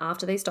women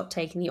after they stop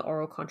taking the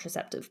oral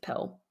contraceptive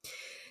pill.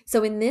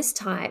 So in this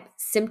type,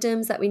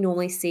 symptoms that we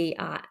normally see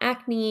are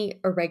acne,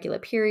 irregular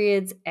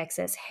periods,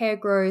 excess hair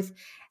growth,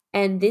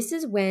 and this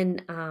is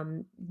when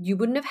you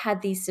wouldn't have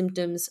had these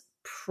symptoms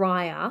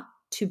prior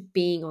to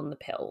being on the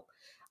pill.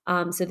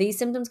 So these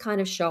symptoms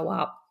kind of show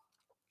up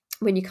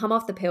when you come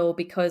off the pill,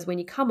 because when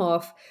you come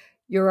off,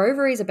 your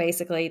ovaries are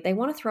basically, they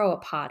want to throw a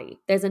party.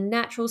 There's a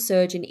natural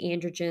surge in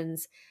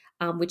androgens,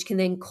 which can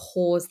then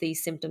cause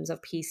these symptoms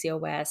of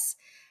PCOS.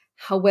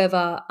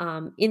 However,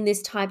 in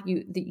this type,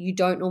 you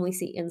don't normally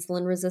see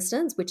insulin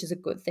resistance, which is a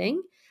good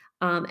thing.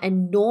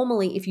 And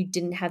normally, if you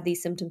didn't have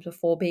these symptoms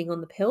before being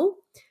on the pill,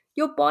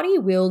 your body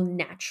will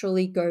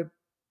naturally go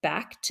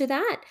back to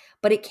that,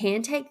 but it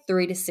can take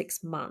 3 to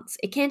 6 months.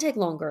 It can take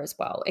longer as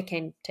well. It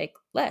can take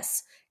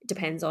less. It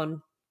depends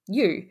on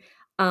you.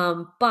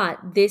 But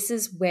this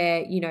is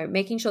where,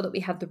 making sure that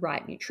we have the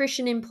right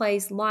nutrition in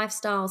place,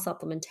 lifestyle,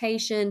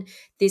 supplementation,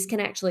 this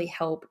can actually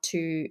help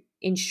to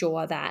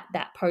ensure that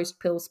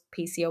post-pill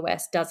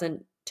PCOS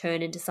doesn't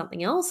turn into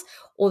something else,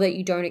 or that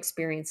you don't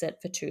experience it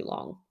for too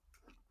long.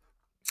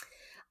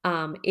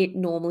 It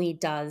normally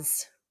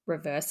does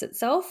reverse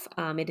itself.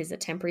 It is a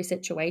temporary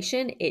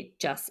situation. It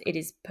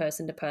is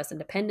person to person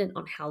dependent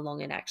on how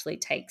long it actually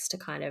takes to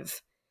kind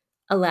of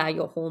allow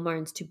your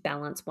hormones to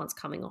balance once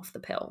coming off the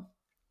pill.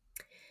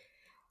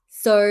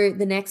 So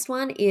the next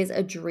one is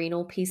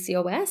adrenal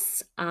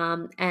PCOS.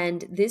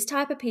 And this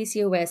type of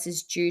PCOS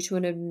is due to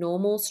an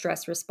abnormal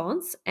stress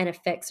response and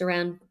affects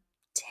around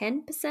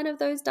 10% of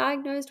those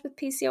diagnosed with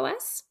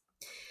PCOS.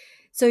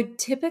 So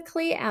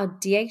typically our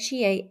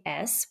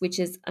DHEAS, which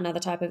is another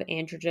type of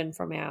androgen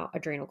from our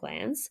adrenal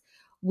glands,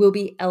 will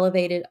be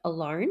elevated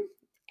alone.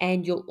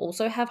 And you'll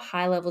also have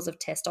high levels of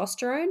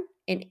testosterone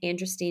and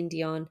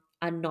androstenedione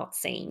are not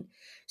seen.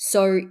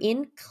 So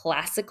in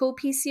classical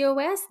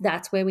PCOS,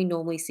 that's where we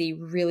normally see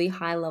really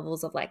high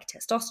levels of like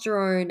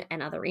testosterone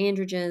and other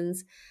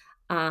androgens.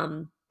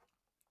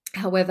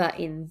 However,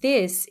 in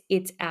this,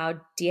 it's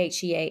our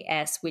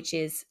DHEAS, which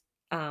is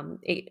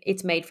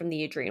it's made from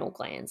the adrenal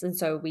glands. And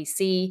so we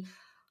see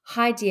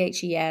high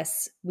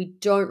DHEAS, we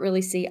don't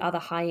really see other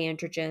high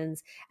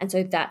androgens. And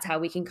so that's how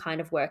we can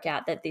kind of work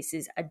out that this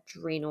is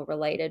adrenal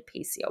related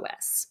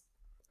PCOS.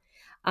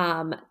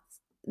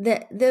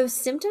 The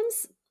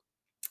symptoms,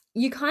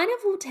 you kind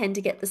of will tend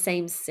to get the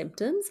same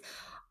symptoms.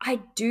 I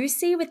do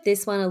see with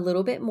this one a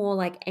little bit more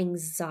like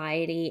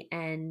anxiety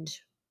and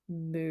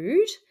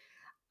mood.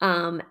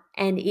 And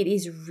it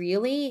is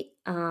really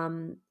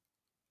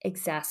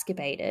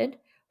exacerbated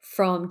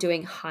from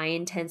doing high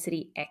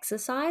intensity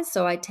exercise.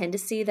 So I tend to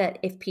see that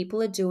if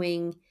people are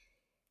doing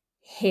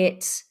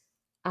HIIT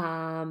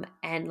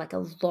and like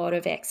a lot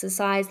of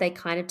exercise, they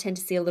kind of tend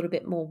to see a little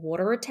bit more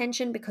water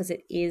retention because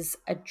it is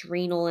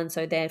adrenal. And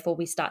so therefore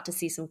we start to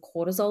see some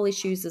cortisol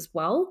issues as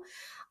well.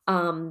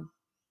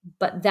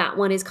 But that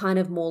one is kind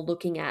of more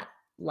looking at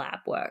lab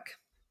work.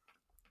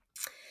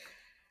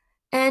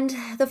 And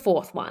the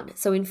fourth one,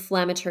 so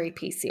inflammatory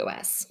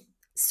PCOS.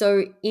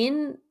 So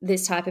in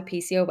this type of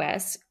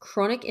PCOS,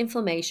 chronic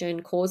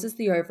inflammation causes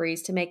the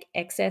ovaries to make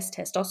excess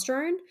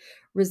testosterone,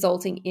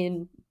 resulting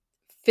in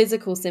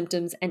physical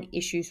symptoms and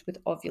issues with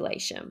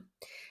ovulation.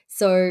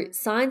 So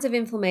signs of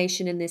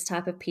inflammation in this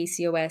type of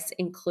PCOS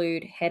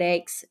include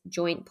headaches,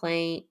 joint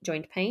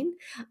pain,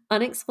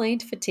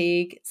 unexplained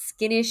fatigue,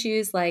 skin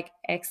issues like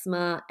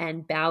eczema,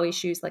 and bowel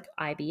issues like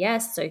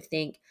IBS. So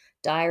think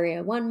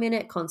diarrhea 1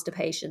 minute,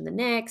 constipation the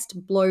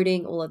next,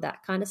 bloating, all of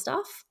that kind of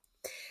stuff.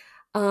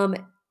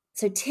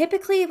 So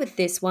typically with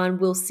this one,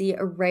 we'll see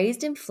a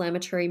raised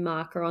inflammatory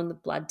marker on the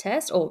blood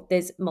test, or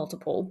there's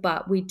multiple,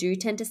 but we do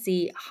tend to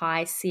see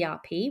high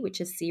CRP, which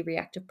is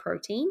C-reactive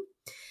protein.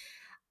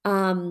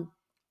 You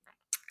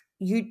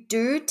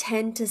do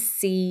tend to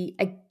see,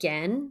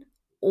 again,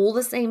 all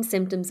the same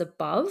symptoms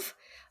above,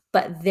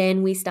 but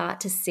then we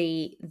start to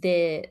see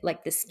the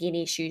skin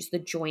issues, the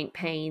joint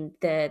pain,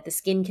 the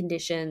skin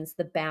conditions,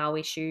 the bowel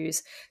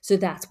issues. So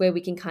that's where we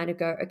can kind of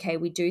go, okay,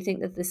 we do think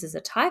that this is a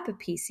type of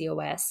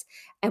PCOS,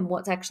 and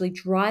what's actually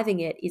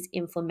driving it is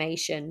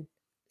inflammation.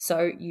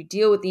 So you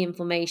deal with the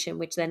inflammation,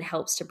 which then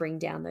helps to bring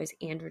down those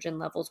androgen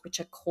levels,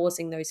 which are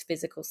causing those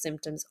physical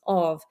symptoms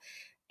of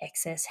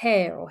excess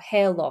hair or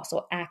hair loss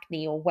or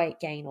acne or weight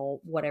gain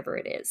or whatever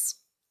it is.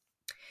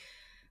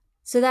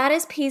 So that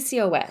is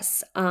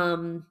PCOS.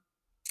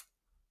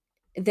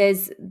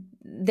 There's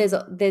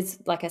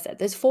like I said,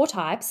 there's 4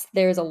 types.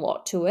 There is a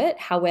lot to it.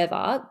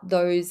 However,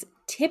 those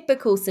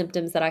typical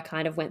symptoms that I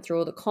kind of went through,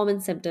 all the common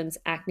symptoms,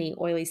 acne,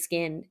 oily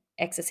skin,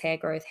 excess hair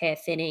growth, hair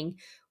thinning,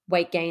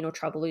 weight gain or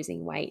trouble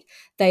losing weight,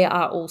 they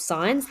are all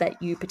signs that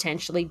you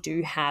potentially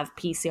do have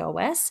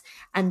PCOS.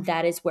 And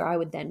that is where I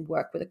would then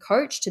work with a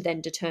coach to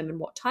then determine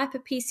what type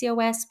of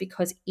PCOS,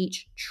 because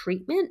each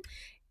treatment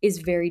is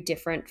very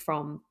different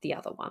from the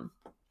other one.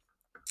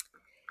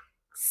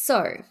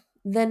 So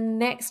the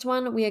next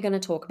one we are going to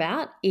talk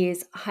about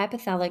is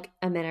hypothalamic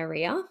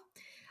amenorrhea.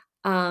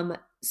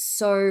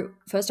 So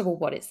first of all,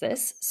 what is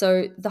this?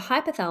 So the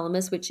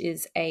hypothalamus, which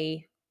is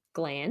a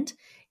gland,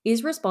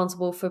 is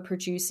responsible for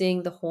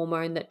producing the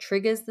hormone that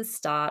triggers the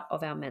start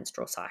of our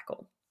menstrual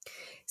cycle.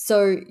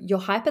 So your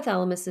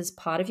hypothalamus is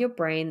part of your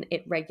brain.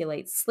 It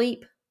regulates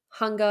sleep,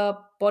 hunger,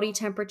 body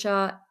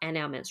temperature, and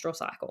our menstrual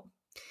cycle.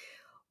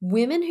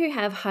 Women who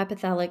have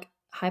hypothalamic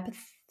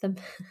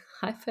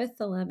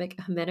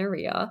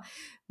amenorrhea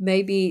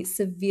may be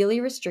severely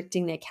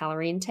restricting their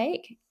calorie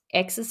intake,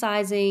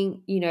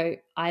 exercising,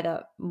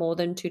 either more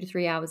than 2 to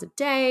 3 hours a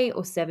day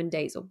or 7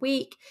 days a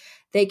week,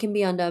 they can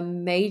be under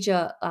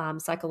major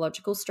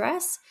psychological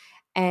stress.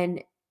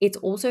 And it's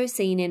also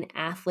seen in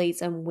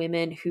athletes and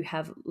women who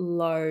have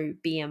low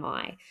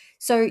BMI.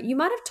 So you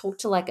might have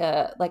talked to like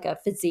a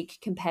physique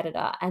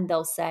competitor and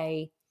they'll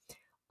say,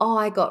 "Oh,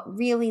 I got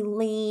really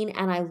lean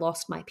and I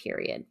lost my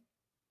period."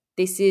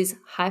 This is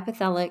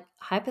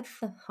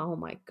oh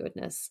my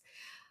goodness.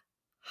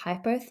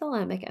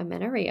 Hypothalamic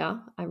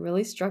amenorrhea, I'm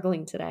really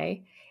struggling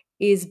today,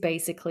 is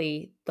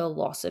basically the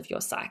loss of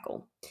your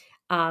cycle.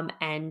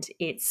 And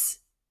it's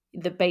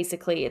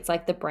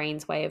like the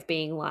brain's way of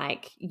being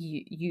like,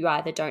 you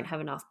either don't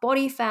have enough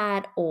body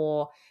fat,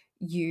 or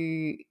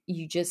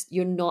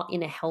you're not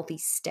in a healthy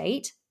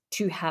state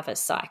to have a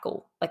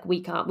cycle. Like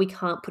we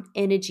can't put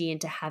energy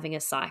into having a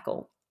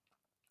cycle.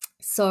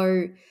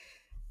 So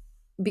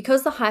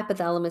because the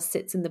hypothalamus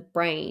sits in the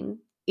brain,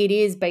 it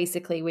is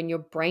basically when your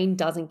brain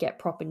doesn't get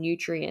proper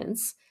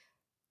nutrients.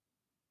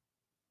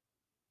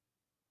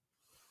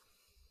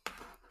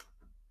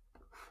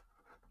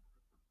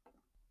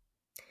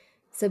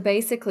 So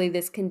basically,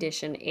 this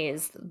condition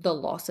is the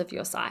loss of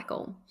your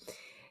cycle.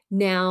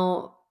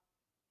 Now,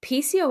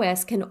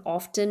 PCOS can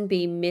often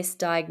be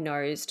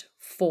misdiagnosed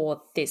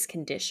for this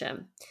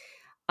condition.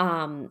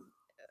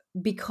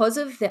 Because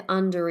of the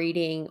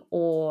undereating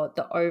or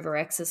the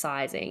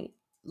overexercising,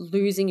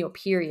 losing your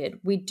period,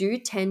 we do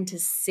tend to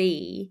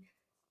see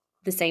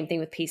the same thing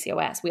with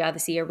PCOS. We either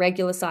see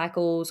irregular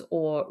cycles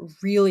or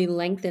really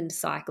lengthened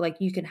cycle. Like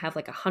you can have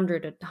like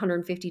 100 to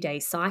 150-day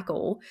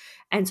cycle.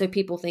 And so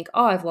people think,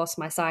 "Oh, I've lost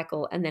my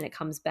cycle." And then it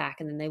comes back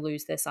and then they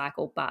lose their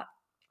cycle. But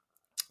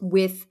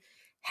with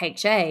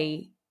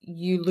HA,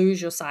 you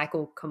lose your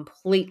cycle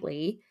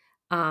completely.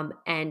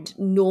 And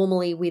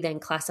normally we then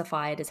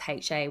classify it as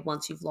HA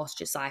once you've lost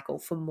your cycle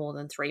for more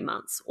than 3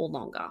 months or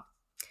longer.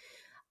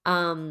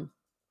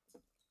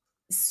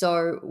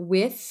 So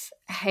with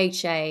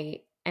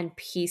HA and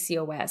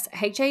PCOS,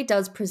 HA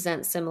does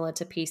present similar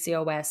to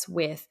PCOS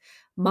with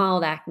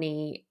mild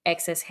acne,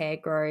 excess hair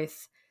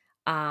growth,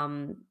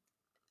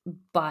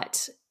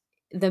 but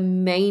the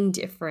main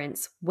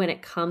difference when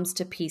it comes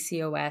to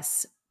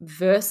PCOS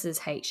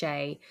versus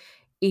HA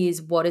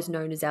is what is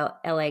known as our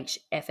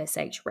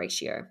LH-FSH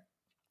ratio.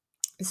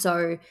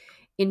 So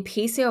in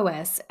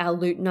PCOS, our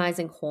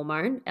luteinizing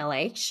hormone,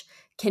 LH,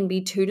 can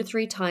be 2 to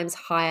 3 times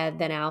higher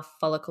than our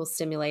follicle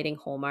stimulating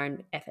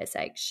hormone,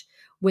 FSH,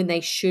 when they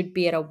should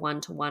be at a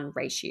 1-to-1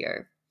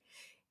 ratio.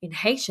 In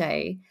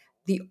HA,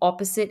 the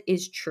opposite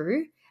is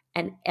true,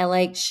 and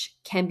LH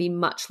can be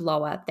much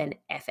lower than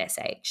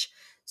FSH.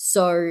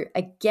 So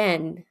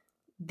again,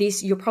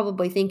 this you're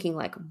probably thinking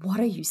like, "What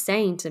are you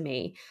saying to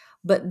me?"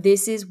 But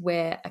this is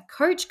where a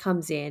coach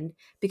comes in,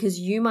 because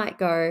you might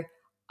go,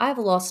 "I've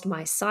lost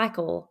my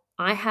cycle.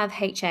 I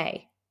have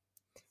HA."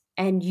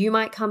 And you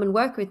might come and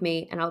work with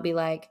me and I'll be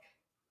like,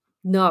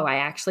 "No, I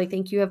actually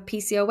think you have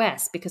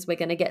PCOS, because we're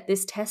going to get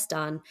this test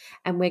done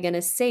and we're going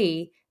to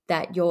see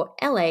that your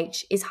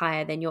LH is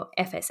higher than your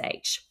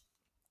FSH."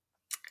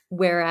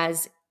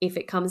 Whereas if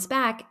it comes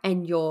back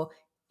and your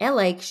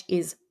LH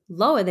is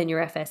lower than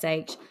your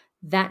FSH,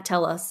 that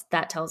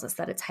tells us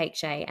that it's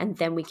HA, and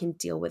then we can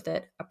deal with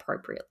it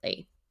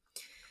appropriately.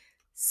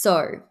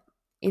 So,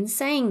 in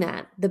saying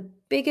that, the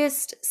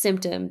biggest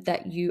symptom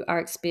that you are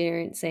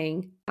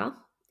experiencing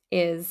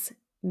is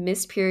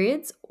missed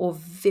periods or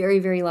very,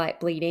 very light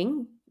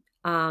bleeding.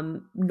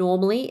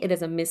 Normally, it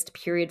is a missed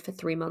period for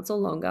 3 months or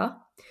longer,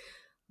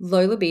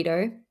 low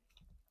libido,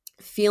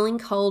 feeling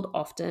cold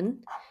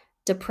often,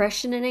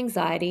 depression and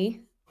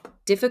anxiety,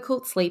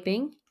 difficult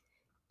sleeping,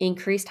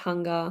 increased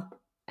hunger,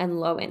 and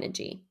low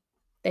energy.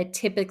 They're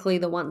typically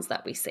the ones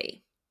that we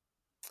see.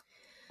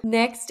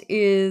 Next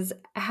is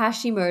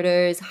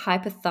Hashimoto's,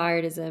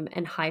 hypothyroidism,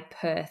 and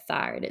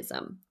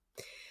hyperthyroidism.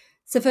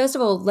 So first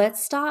of all,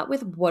 let's start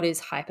with what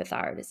is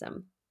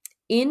hypothyroidism.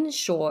 In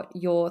short,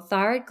 your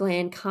thyroid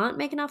gland can't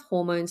make enough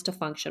hormones to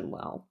function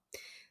well.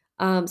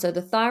 So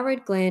the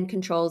thyroid gland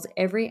controls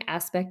every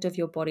aspect of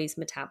your body's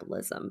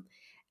metabolism.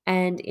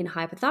 And in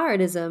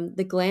hypothyroidism,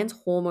 the gland's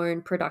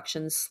hormone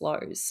production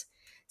slows.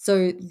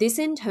 So this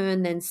in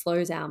turn then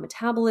slows our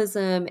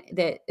metabolism.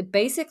 That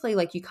basically,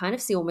 like, you kind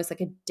of see almost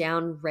like a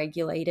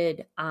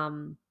down-regulated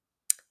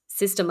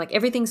system. Like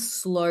everything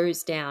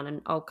slows down,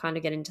 and I'll kind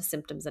of get into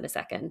symptoms in a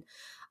second.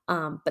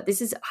 But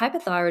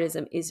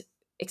hypothyroidism is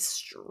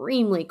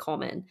extremely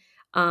common.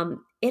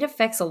 It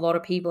affects a lot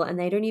of people and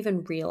they don't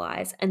even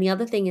realize. And the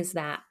other thing is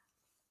that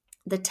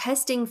the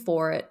testing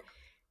for it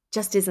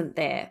just isn't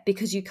there,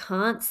 because you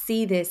can't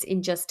see this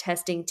in just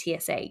testing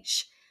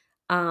TSH.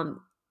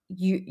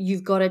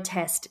 You've got to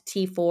test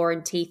T4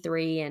 and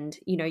T3, and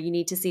you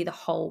need to see the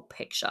whole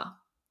picture.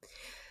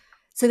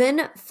 So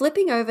then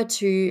flipping over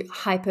to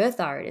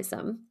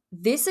hyperthyroidism,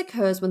 this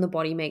occurs when the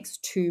body makes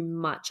too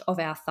much of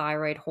our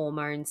thyroid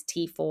hormones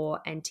T4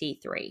 and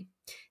T3.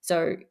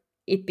 So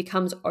it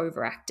becomes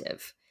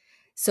overactive.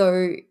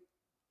 So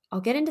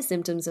I'll get into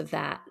symptoms of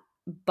that,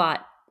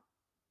 but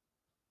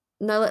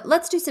No,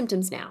 let's do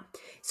symptoms now.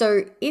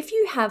 So if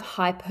you have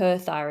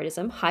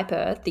hyperthyroidism,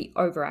 hyper, the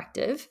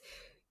overactive,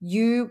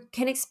 you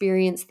can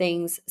experience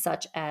things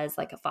such as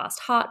like a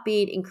fast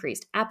heartbeat,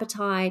 increased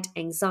appetite,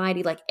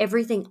 anxiety, like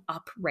everything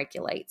up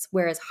regulates,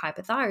 whereas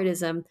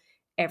hypothyroidism,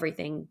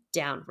 everything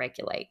down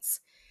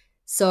regulates.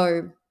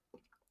 So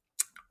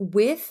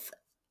with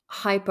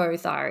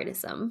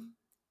hypothyroidism,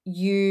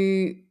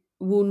 you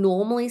will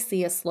normally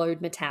see a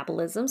slowed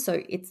metabolism.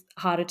 So it's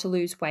harder to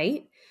lose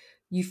weight.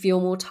 You feel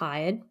more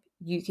tired.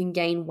 You can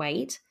gain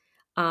weight.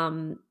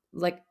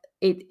 Like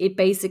it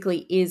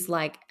basically is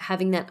like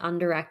having that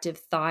underactive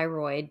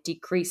thyroid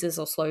decreases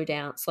or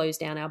slows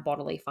down our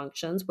bodily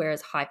functions,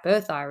 whereas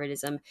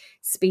hyperthyroidism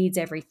speeds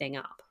everything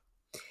up.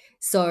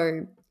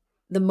 So,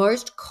 the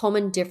most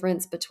common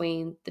difference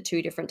between the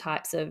two different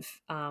types of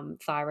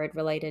thyroid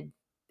related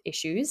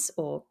issues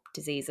or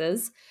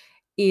diseases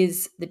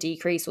is the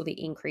decrease or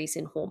the increase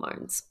in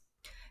hormones.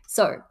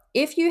 So,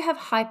 if you have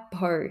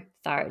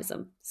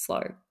hypothyroidism,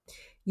 slow,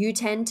 you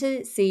tend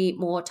to see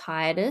more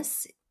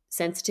tiredness,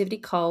 sensitivity,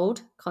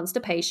 cold,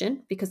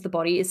 constipation because the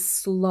body is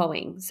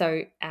slowing.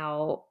 So,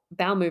 our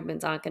bowel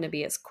movements aren't going to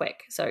be as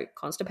quick. So,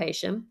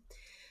 constipation,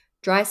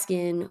 dry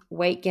skin,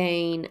 weight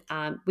gain.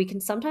 We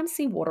can sometimes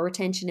see water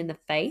retention in the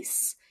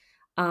face,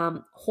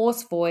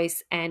 hoarse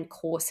voice, and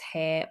coarse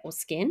hair or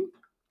skin.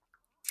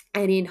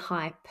 And in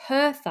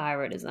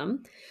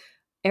hyperthyroidism,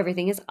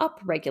 everything is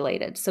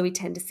upregulated. So we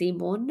tend to see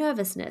more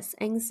nervousness,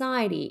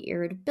 anxiety,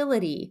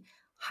 irritability,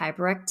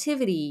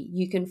 hyperactivity.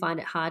 You can find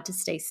it hard to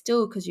stay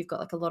still because you've got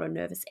like a lot of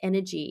nervous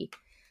energy,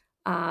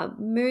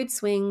 mood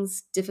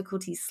swings,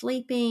 difficulty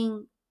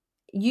sleeping.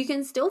 You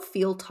can still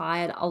feel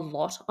tired a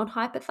lot on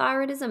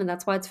hypothyroidism. And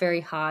that's why it's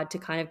very hard to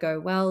kind of go,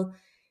 well,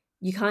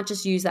 you can't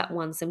just use that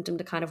one symptom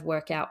to kind of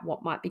work out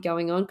what might be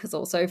going on, because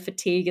also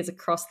fatigue is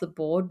across the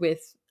board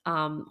with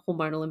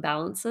hormonal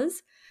imbalances.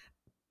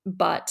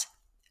 But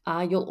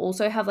you'll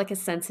also have like a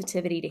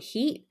sensitivity to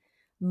heat,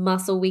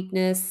 muscle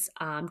weakness,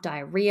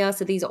 diarrhea.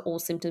 So these are all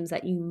symptoms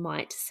that you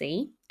might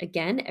see.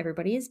 Again,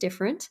 everybody is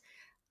different.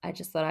 I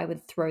just thought I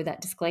would throw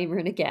that disclaimer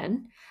in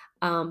again.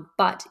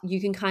 But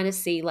you can kind of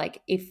see,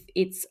 like, if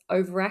it's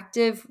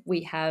overactive,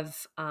 we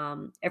have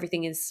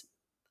everything is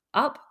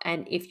up,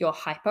 and if you're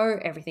hypo,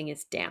 everything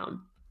is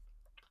down.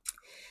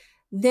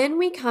 Then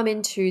we come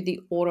into the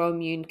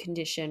autoimmune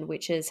condition,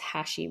 which is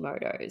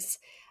Hashimoto's.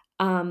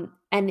 And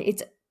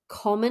its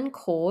common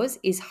cause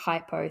is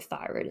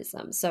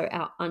hypothyroidism, so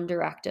our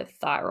underactive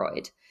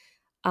thyroid.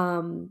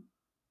 Um,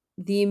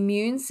 the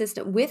immune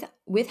system with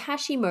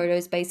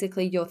Hashimoto's,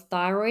 basically your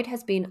thyroid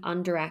has been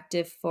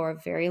underactive for a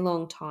very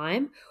long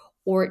time,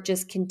 or it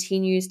just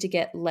continues to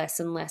get less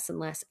and less and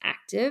less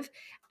active,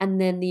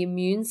 and then the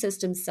immune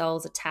system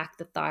cells attack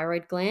the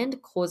thyroid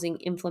gland, causing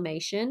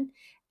inflammation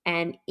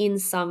and in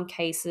some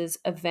cases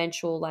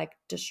eventual like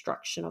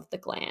destruction of the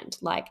gland.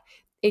 Like,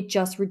 it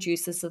just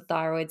reduces the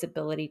thyroid's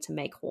ability to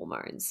make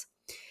hormones.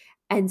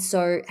 And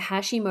so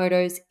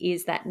Hashimoto's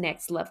is that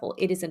next level.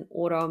 It is an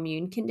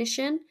autoimmune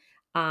condition,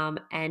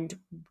 and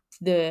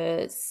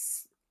the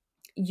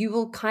you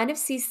will kind of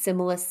see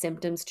similar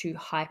symptoms to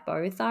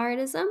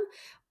hypothyroidism,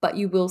 but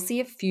you will see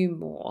a few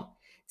more.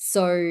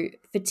 So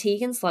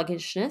fatigue and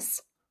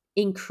sluggishness,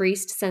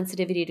 increased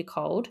sensitivity to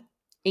cold,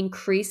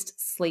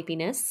 increased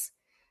sleepiness,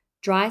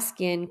 dry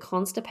skin,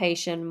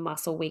 constipation,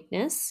 muscle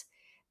weakness.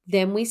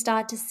 Then we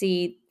start to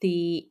see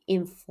the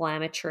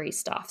inflammatory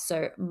stuff.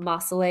 So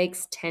muscle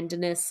aches,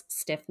 tenderness,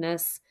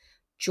 stiffness,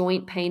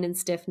 joint pain and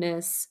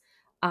stiffness.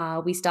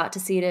 We start to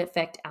see it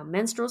affect our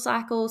menstrual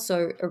cycle,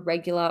 so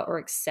irregular or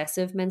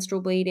excessive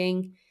menstrual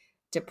bleeding,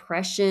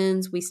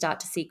 depressions. We start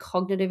to see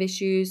cognitive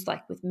issues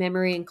like with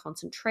memory and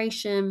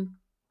concentration.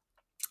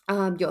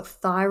 Your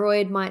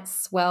thyroid might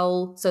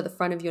swell, so the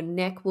front of your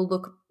neck will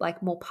look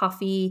like more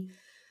puffy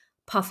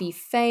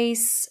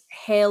face,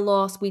 hair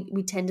loss.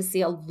 We tend to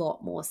see a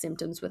lot more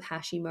symptoms with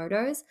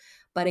Hashimoto's.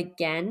 But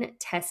again,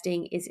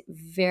 testing is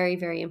very,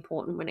 very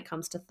important when it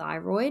comes to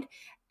thyroid,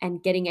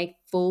 and getting a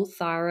full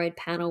thyroid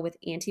panel with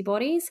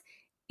antibodies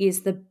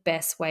is the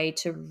best way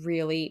to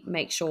really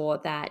make sure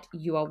that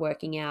you are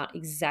working out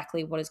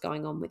exactly what is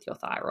going on with your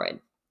thyroid.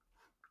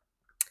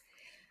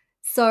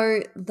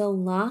 So, the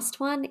last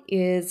one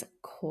is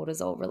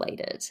cortisol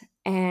related,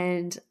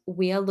 and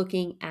we are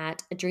looking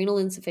at adrenal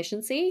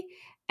insufficiency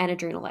and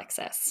adrenal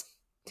excess.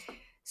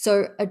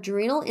 So,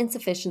 adrenal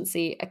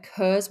insufficiency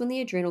occurs when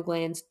the adrenal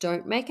glands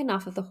don't make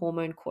enough of the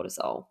hormone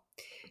cortisol.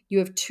 You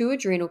have two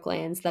adrenal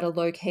glands that are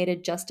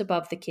located just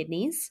above the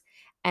kidneys,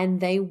 and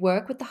they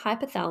work with the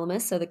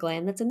hypothalamus, so the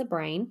gland that's in the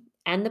brain,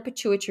 and the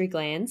pituitary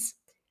glands,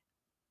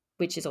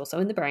 which is also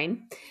in the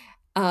brain.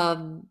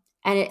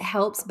 And it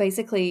helps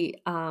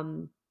basically.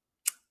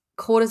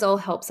 Cortisol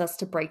helps us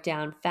to break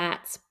down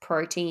fats,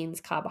 proteins,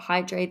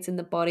 carbohydrates in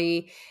the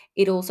body.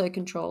 It also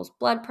controls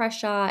blood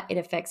pressure. It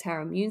affects how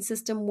our immune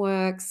system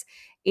works.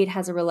 It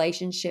has a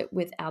relationship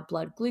with our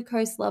blood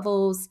glucose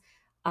levels.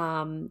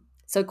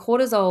 So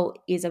cortisol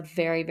is a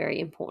very,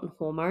 very important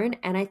hormone.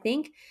 And I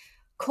think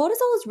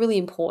cortisol is really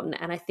important.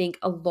 And I think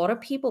a lot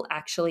of people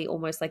actually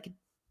almost like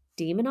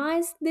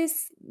demonize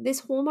this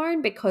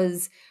hormone,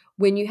 because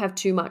when you have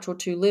too much or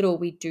too little,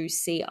 we do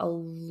see a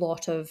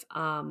lot of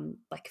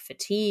like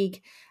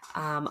fatigue,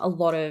 a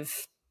lot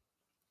of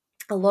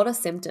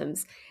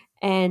symptoms.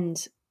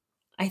 And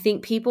I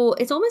think people,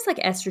 it's almost like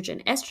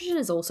estrogen. Estrogen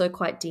is also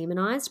quite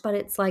demonized, but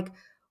it's like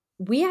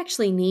we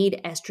actually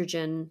need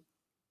estrogen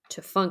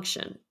to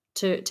function,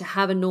 to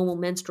have a normal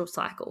menstrual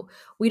cycle.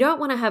 We don't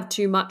want to have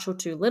too much or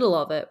too little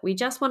of it. We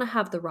just want to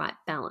have the right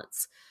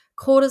balance.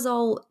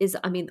 Cortisol is,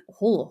 I mean,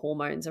 all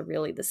hormones are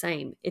really the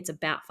same. It's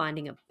about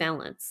finding a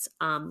balance.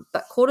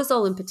 But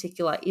cortisol in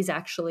particular is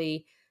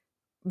actually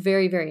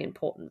very, very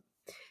important.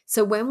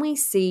 So when we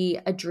see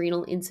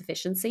adrenal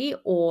insufficiency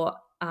or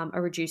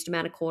a reduced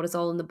amount of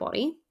cortisol in the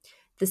body,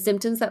 the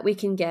symptoms that we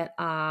can get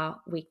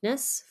are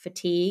weakness,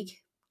 fatigue,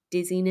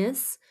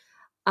 dizziness.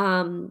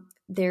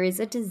 There is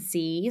a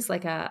disease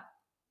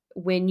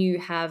when you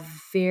have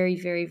very,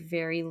 very,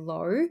 very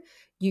low,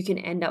 you can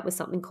end up with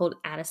something called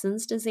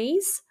Addison's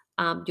disease.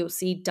 You'll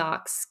see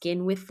dark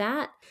skin with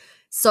that.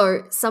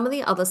 So some of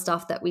the other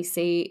stuff that we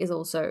see is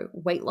also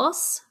weight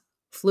loss,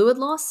 fluid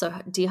loss, so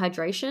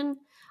dehydration,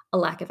 a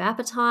lack of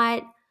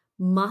appetite,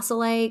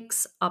 muscle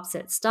aches,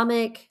 upset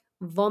stomach,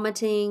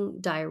 vomiting,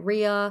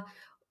 diarrhea.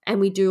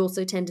 And we do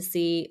also tend to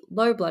see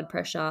low blood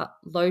pressure,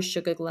 low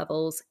sugar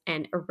levels,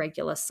 and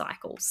irregular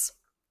cycles.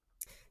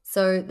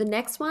 So the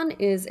next one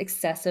is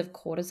excessive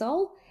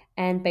cortisol.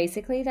 And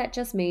basically, that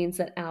just means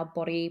that our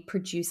body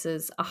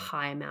produces a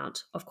high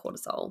amount of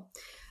cortisol.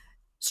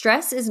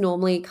 Stress is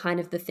normally kind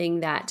of the thing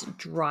that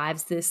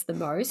drives this the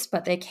most,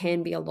 but there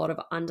can be a lot of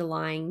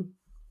underlying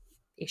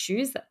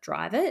issues that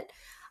drive it.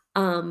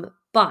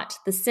 But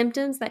the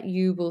symptoms that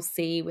you will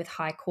see with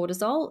high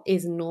cortisol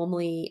is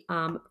normally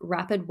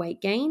rapid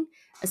weight gain,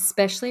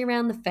 especially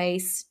around the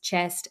face,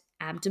 chest,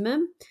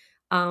 abdomen,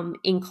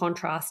 in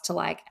contrast to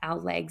like our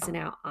legs and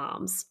our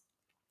arms.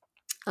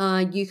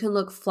 You can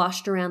look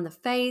flushed around the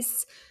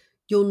face.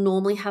 You'll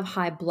normally have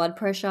high blood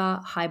pressure,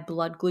 high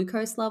blood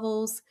glucose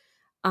levels,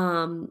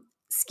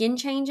 skin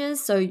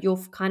changes. So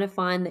you'll kind of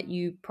find that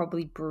you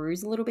probably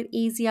bruise a little bit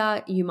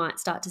easier. You might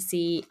start to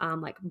see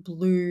like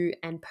blue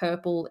and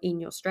purple in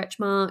your stretch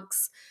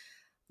marks,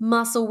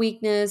 muscle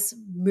weakness,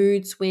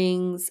 mood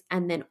swings,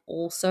 and then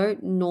also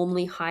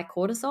normally high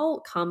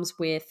cortisol comes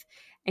with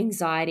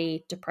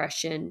anxiety,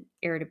 depression,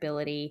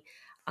 irritability,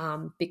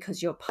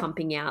 because you're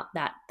pumping out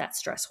that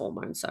stress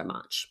hormone so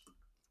much.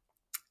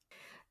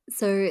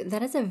 So,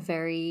 that is a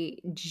very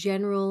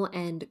general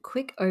and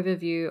quick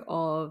overview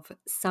of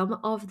some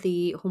of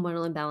the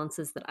hormonal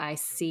imbalances that I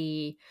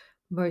see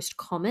most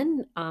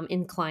common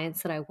in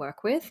clients that I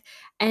work with,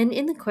 and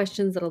in the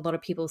questions that a lot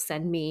of people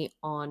send me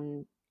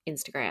on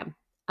Instagram.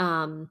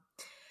 Um,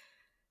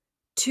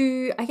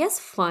 to, I guess,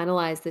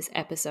 finalize this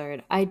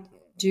episode, I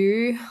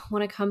do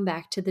want to come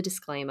back to the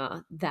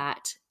disclaimer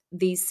that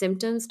these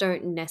symptoms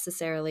don't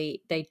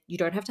necessarily, you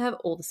don't have to have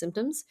all the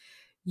symptoms.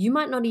 You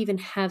might not even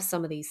have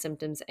some of these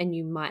symptoms, and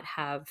you might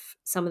have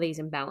some of these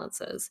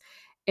imbalances.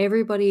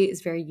 Everybody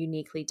is very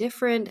uniquely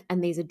different,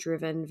 and these are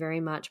driven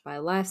very much by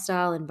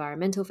lifestyle,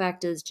 environmental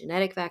factors,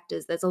 genetic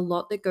factors. There's a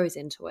lot that goes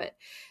into it.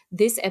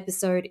 This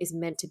episode is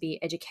meant to be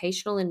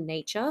educational in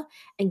nature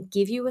and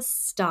give you a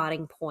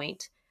starting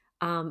point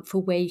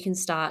for where you can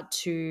start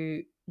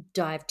to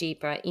dive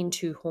deeper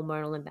into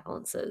hormonal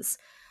imbalances.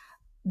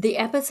 The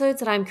episodes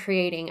that I'm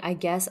creating, I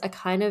guess, are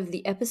kind of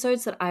the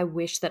episodes that I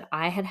wish that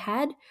I had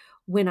had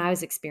when I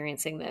was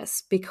experiencing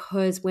this,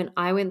 because when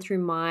I went through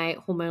my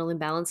hormonal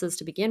imbalances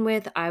to begin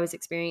with, I was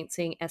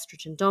experiencing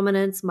estrogen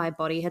dominance. My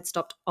body had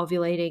stopped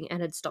ovulating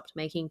and had stopped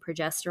making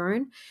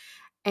progesterone.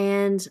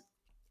 And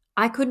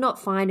I could not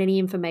find any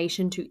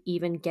information to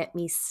even get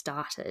me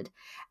started.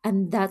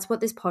 And that's what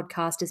this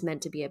podcast is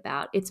meant to be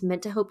about. It's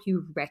meant to help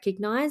you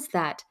recognize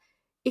that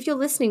if you're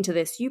listening to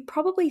this, you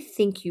probably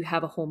think you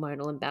have a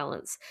hormonal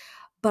imbalance.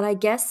 But I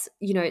guess,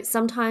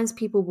 sometimes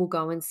people will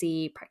go and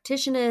see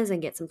practitioners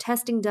and get some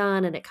testing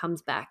done, and it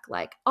comes back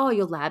like, oh,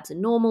 your labs are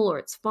normal or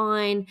it's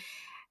fine.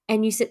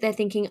 And you sit there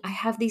thinking, I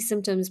have these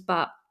symptoms,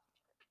 but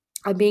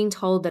I'm being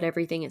told that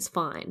everything is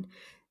fine.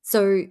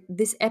 So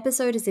this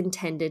episode is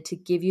intended to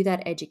give you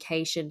that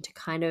education to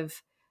kind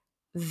of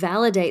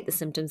validate the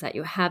symptoms that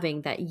you're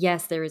having, that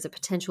yes, there is a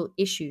potential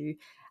issue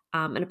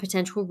and a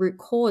potential root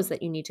cause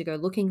that you need to go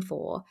looking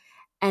for,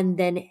 and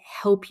then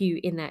help you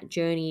in that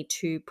journey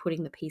to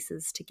putting the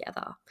pieces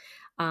together.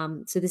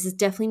 So this is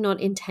definitely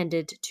not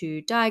intended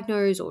to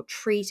diagnose or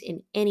treat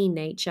in any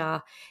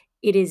nature.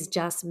 It is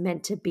just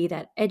meant to be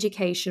that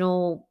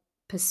educational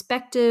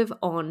perspective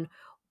on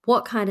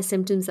what kind of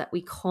symptoms that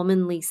we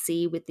commonly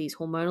see with these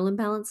hormonal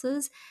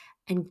imbalances,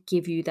 and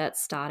give you that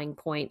starting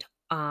point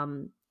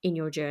in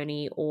your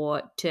journey,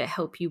 or to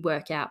help you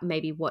work out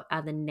maybe what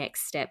are the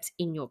next steps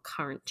in your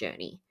current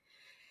journey.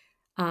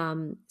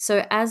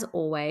 So as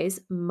always,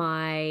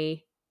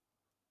 my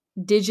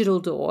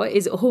digital door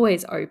is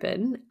always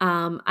open.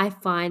 I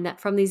find that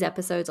from these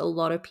episodes, a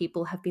lot of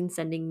people have been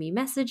sending me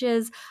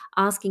messages,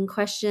 asking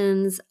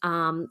questions,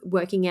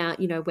 working out,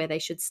 where they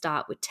should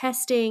start with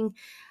testing.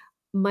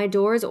 my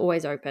door is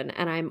always open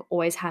and I'm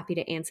always happy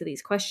to answer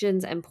these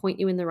questions and point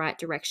you in the right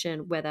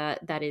direction, whether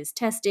that is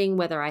testing,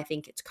 whether I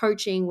think it's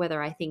coaching,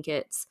 whether I think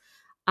it's,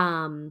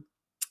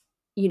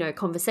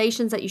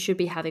 conversations that you should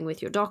be having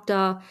with your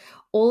doctor,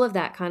 all of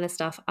that kind of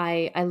stuff.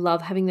 I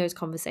love having those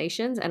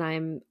conversations, and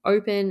I'm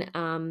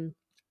open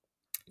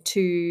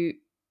to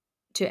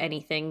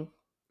anything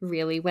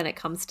really when it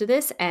comes to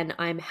this, and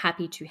I'm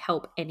happy to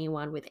help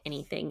anyone with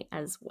anything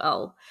as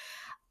well.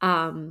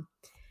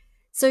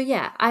 So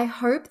yeah, I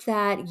hope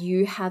that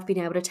you have been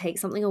able to take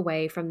something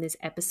away from this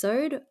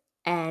episode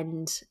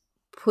and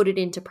put it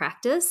into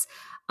practice,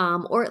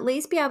 or at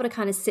least be able to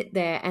kind of sit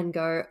there and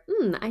go,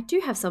 I do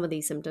have some of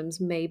these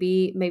symptoms.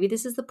 Maybe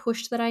this is the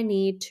push that I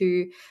need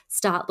to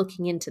start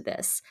looking into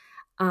this.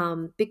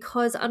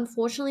 Because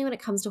unfortunately, when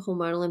it comes to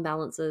hormonal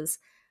imbalances,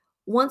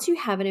 once you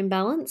have an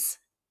imbalance,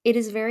 it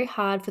is very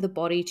hard for the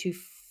body to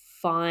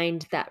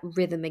find that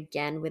rhythm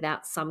again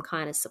without some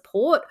kind of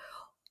support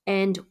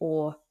and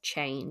or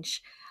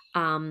change.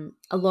 A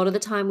lot of the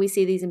time we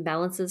see these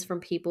imbalances from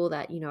people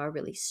that, are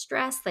really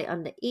stressed, they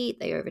undereat,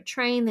 they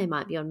overtrain, they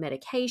might be on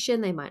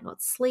medication, they might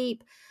not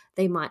sleep,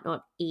 they might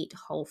not eat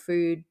whole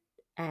food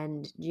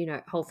and,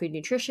 whole food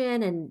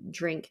nutrition and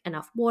drink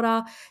enough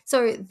water.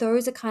 So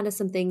those are kind of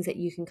some things that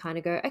you can kind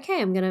of go,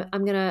 okay, I'm going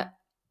to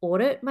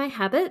audit my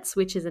habits,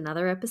 which is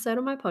another episode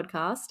on my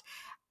podcast,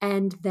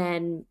 and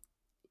then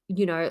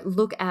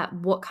look at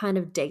what kind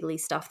of daily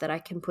stuff that I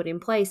can put in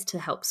place to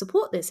help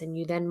support this. And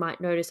you then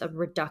might notice a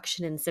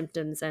reduction in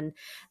symptoms, and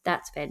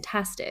that's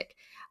fantastic.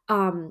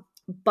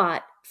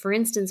 But for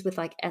instance, with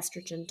like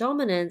estrogen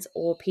dominance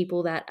or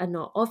people that are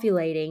not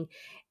ovulating,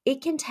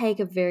 it can take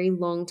a very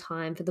long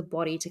time for the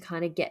body to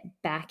kind of get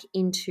back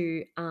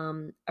into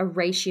a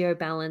ratio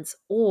balance,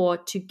 or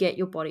to get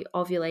your body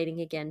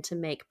ovulating again to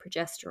make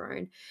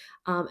progesterone.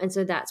 And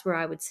so that's where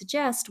I would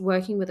suggest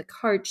working with a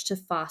coach to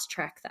fast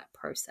track that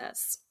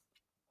process.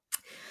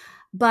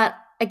 But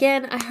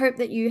again, I hope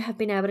that you have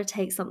been able to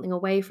take something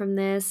away from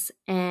this,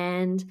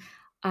 and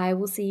I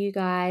will see you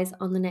guys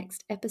on the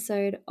next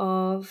episode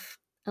of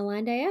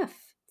Aligned AF.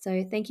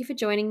 So thank you for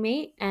joining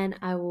me, and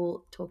I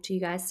will talk to you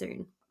guys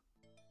soon.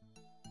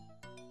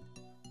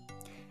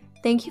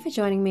 Thank you for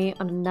joining me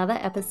on another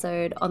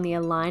episode on the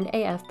Aligned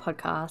AF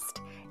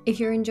podcast. If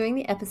you're enjoying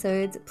the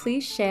episodes,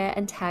 please share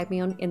and tag me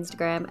on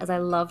Instagram, as I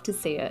love to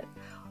see it.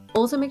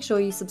 Also, make sure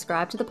you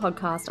subscribe to the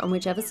podcast on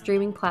whichever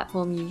streaming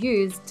platform you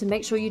use to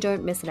make sure you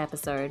don't miss an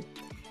episode.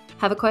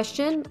 Have a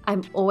question?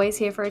 I'm always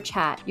here for a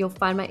chat. You'll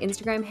find my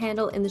Instagram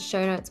handle in the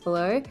show notes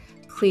below.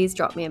 Please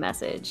drop me a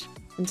message.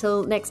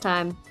 Until next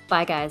time,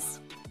 bye guys.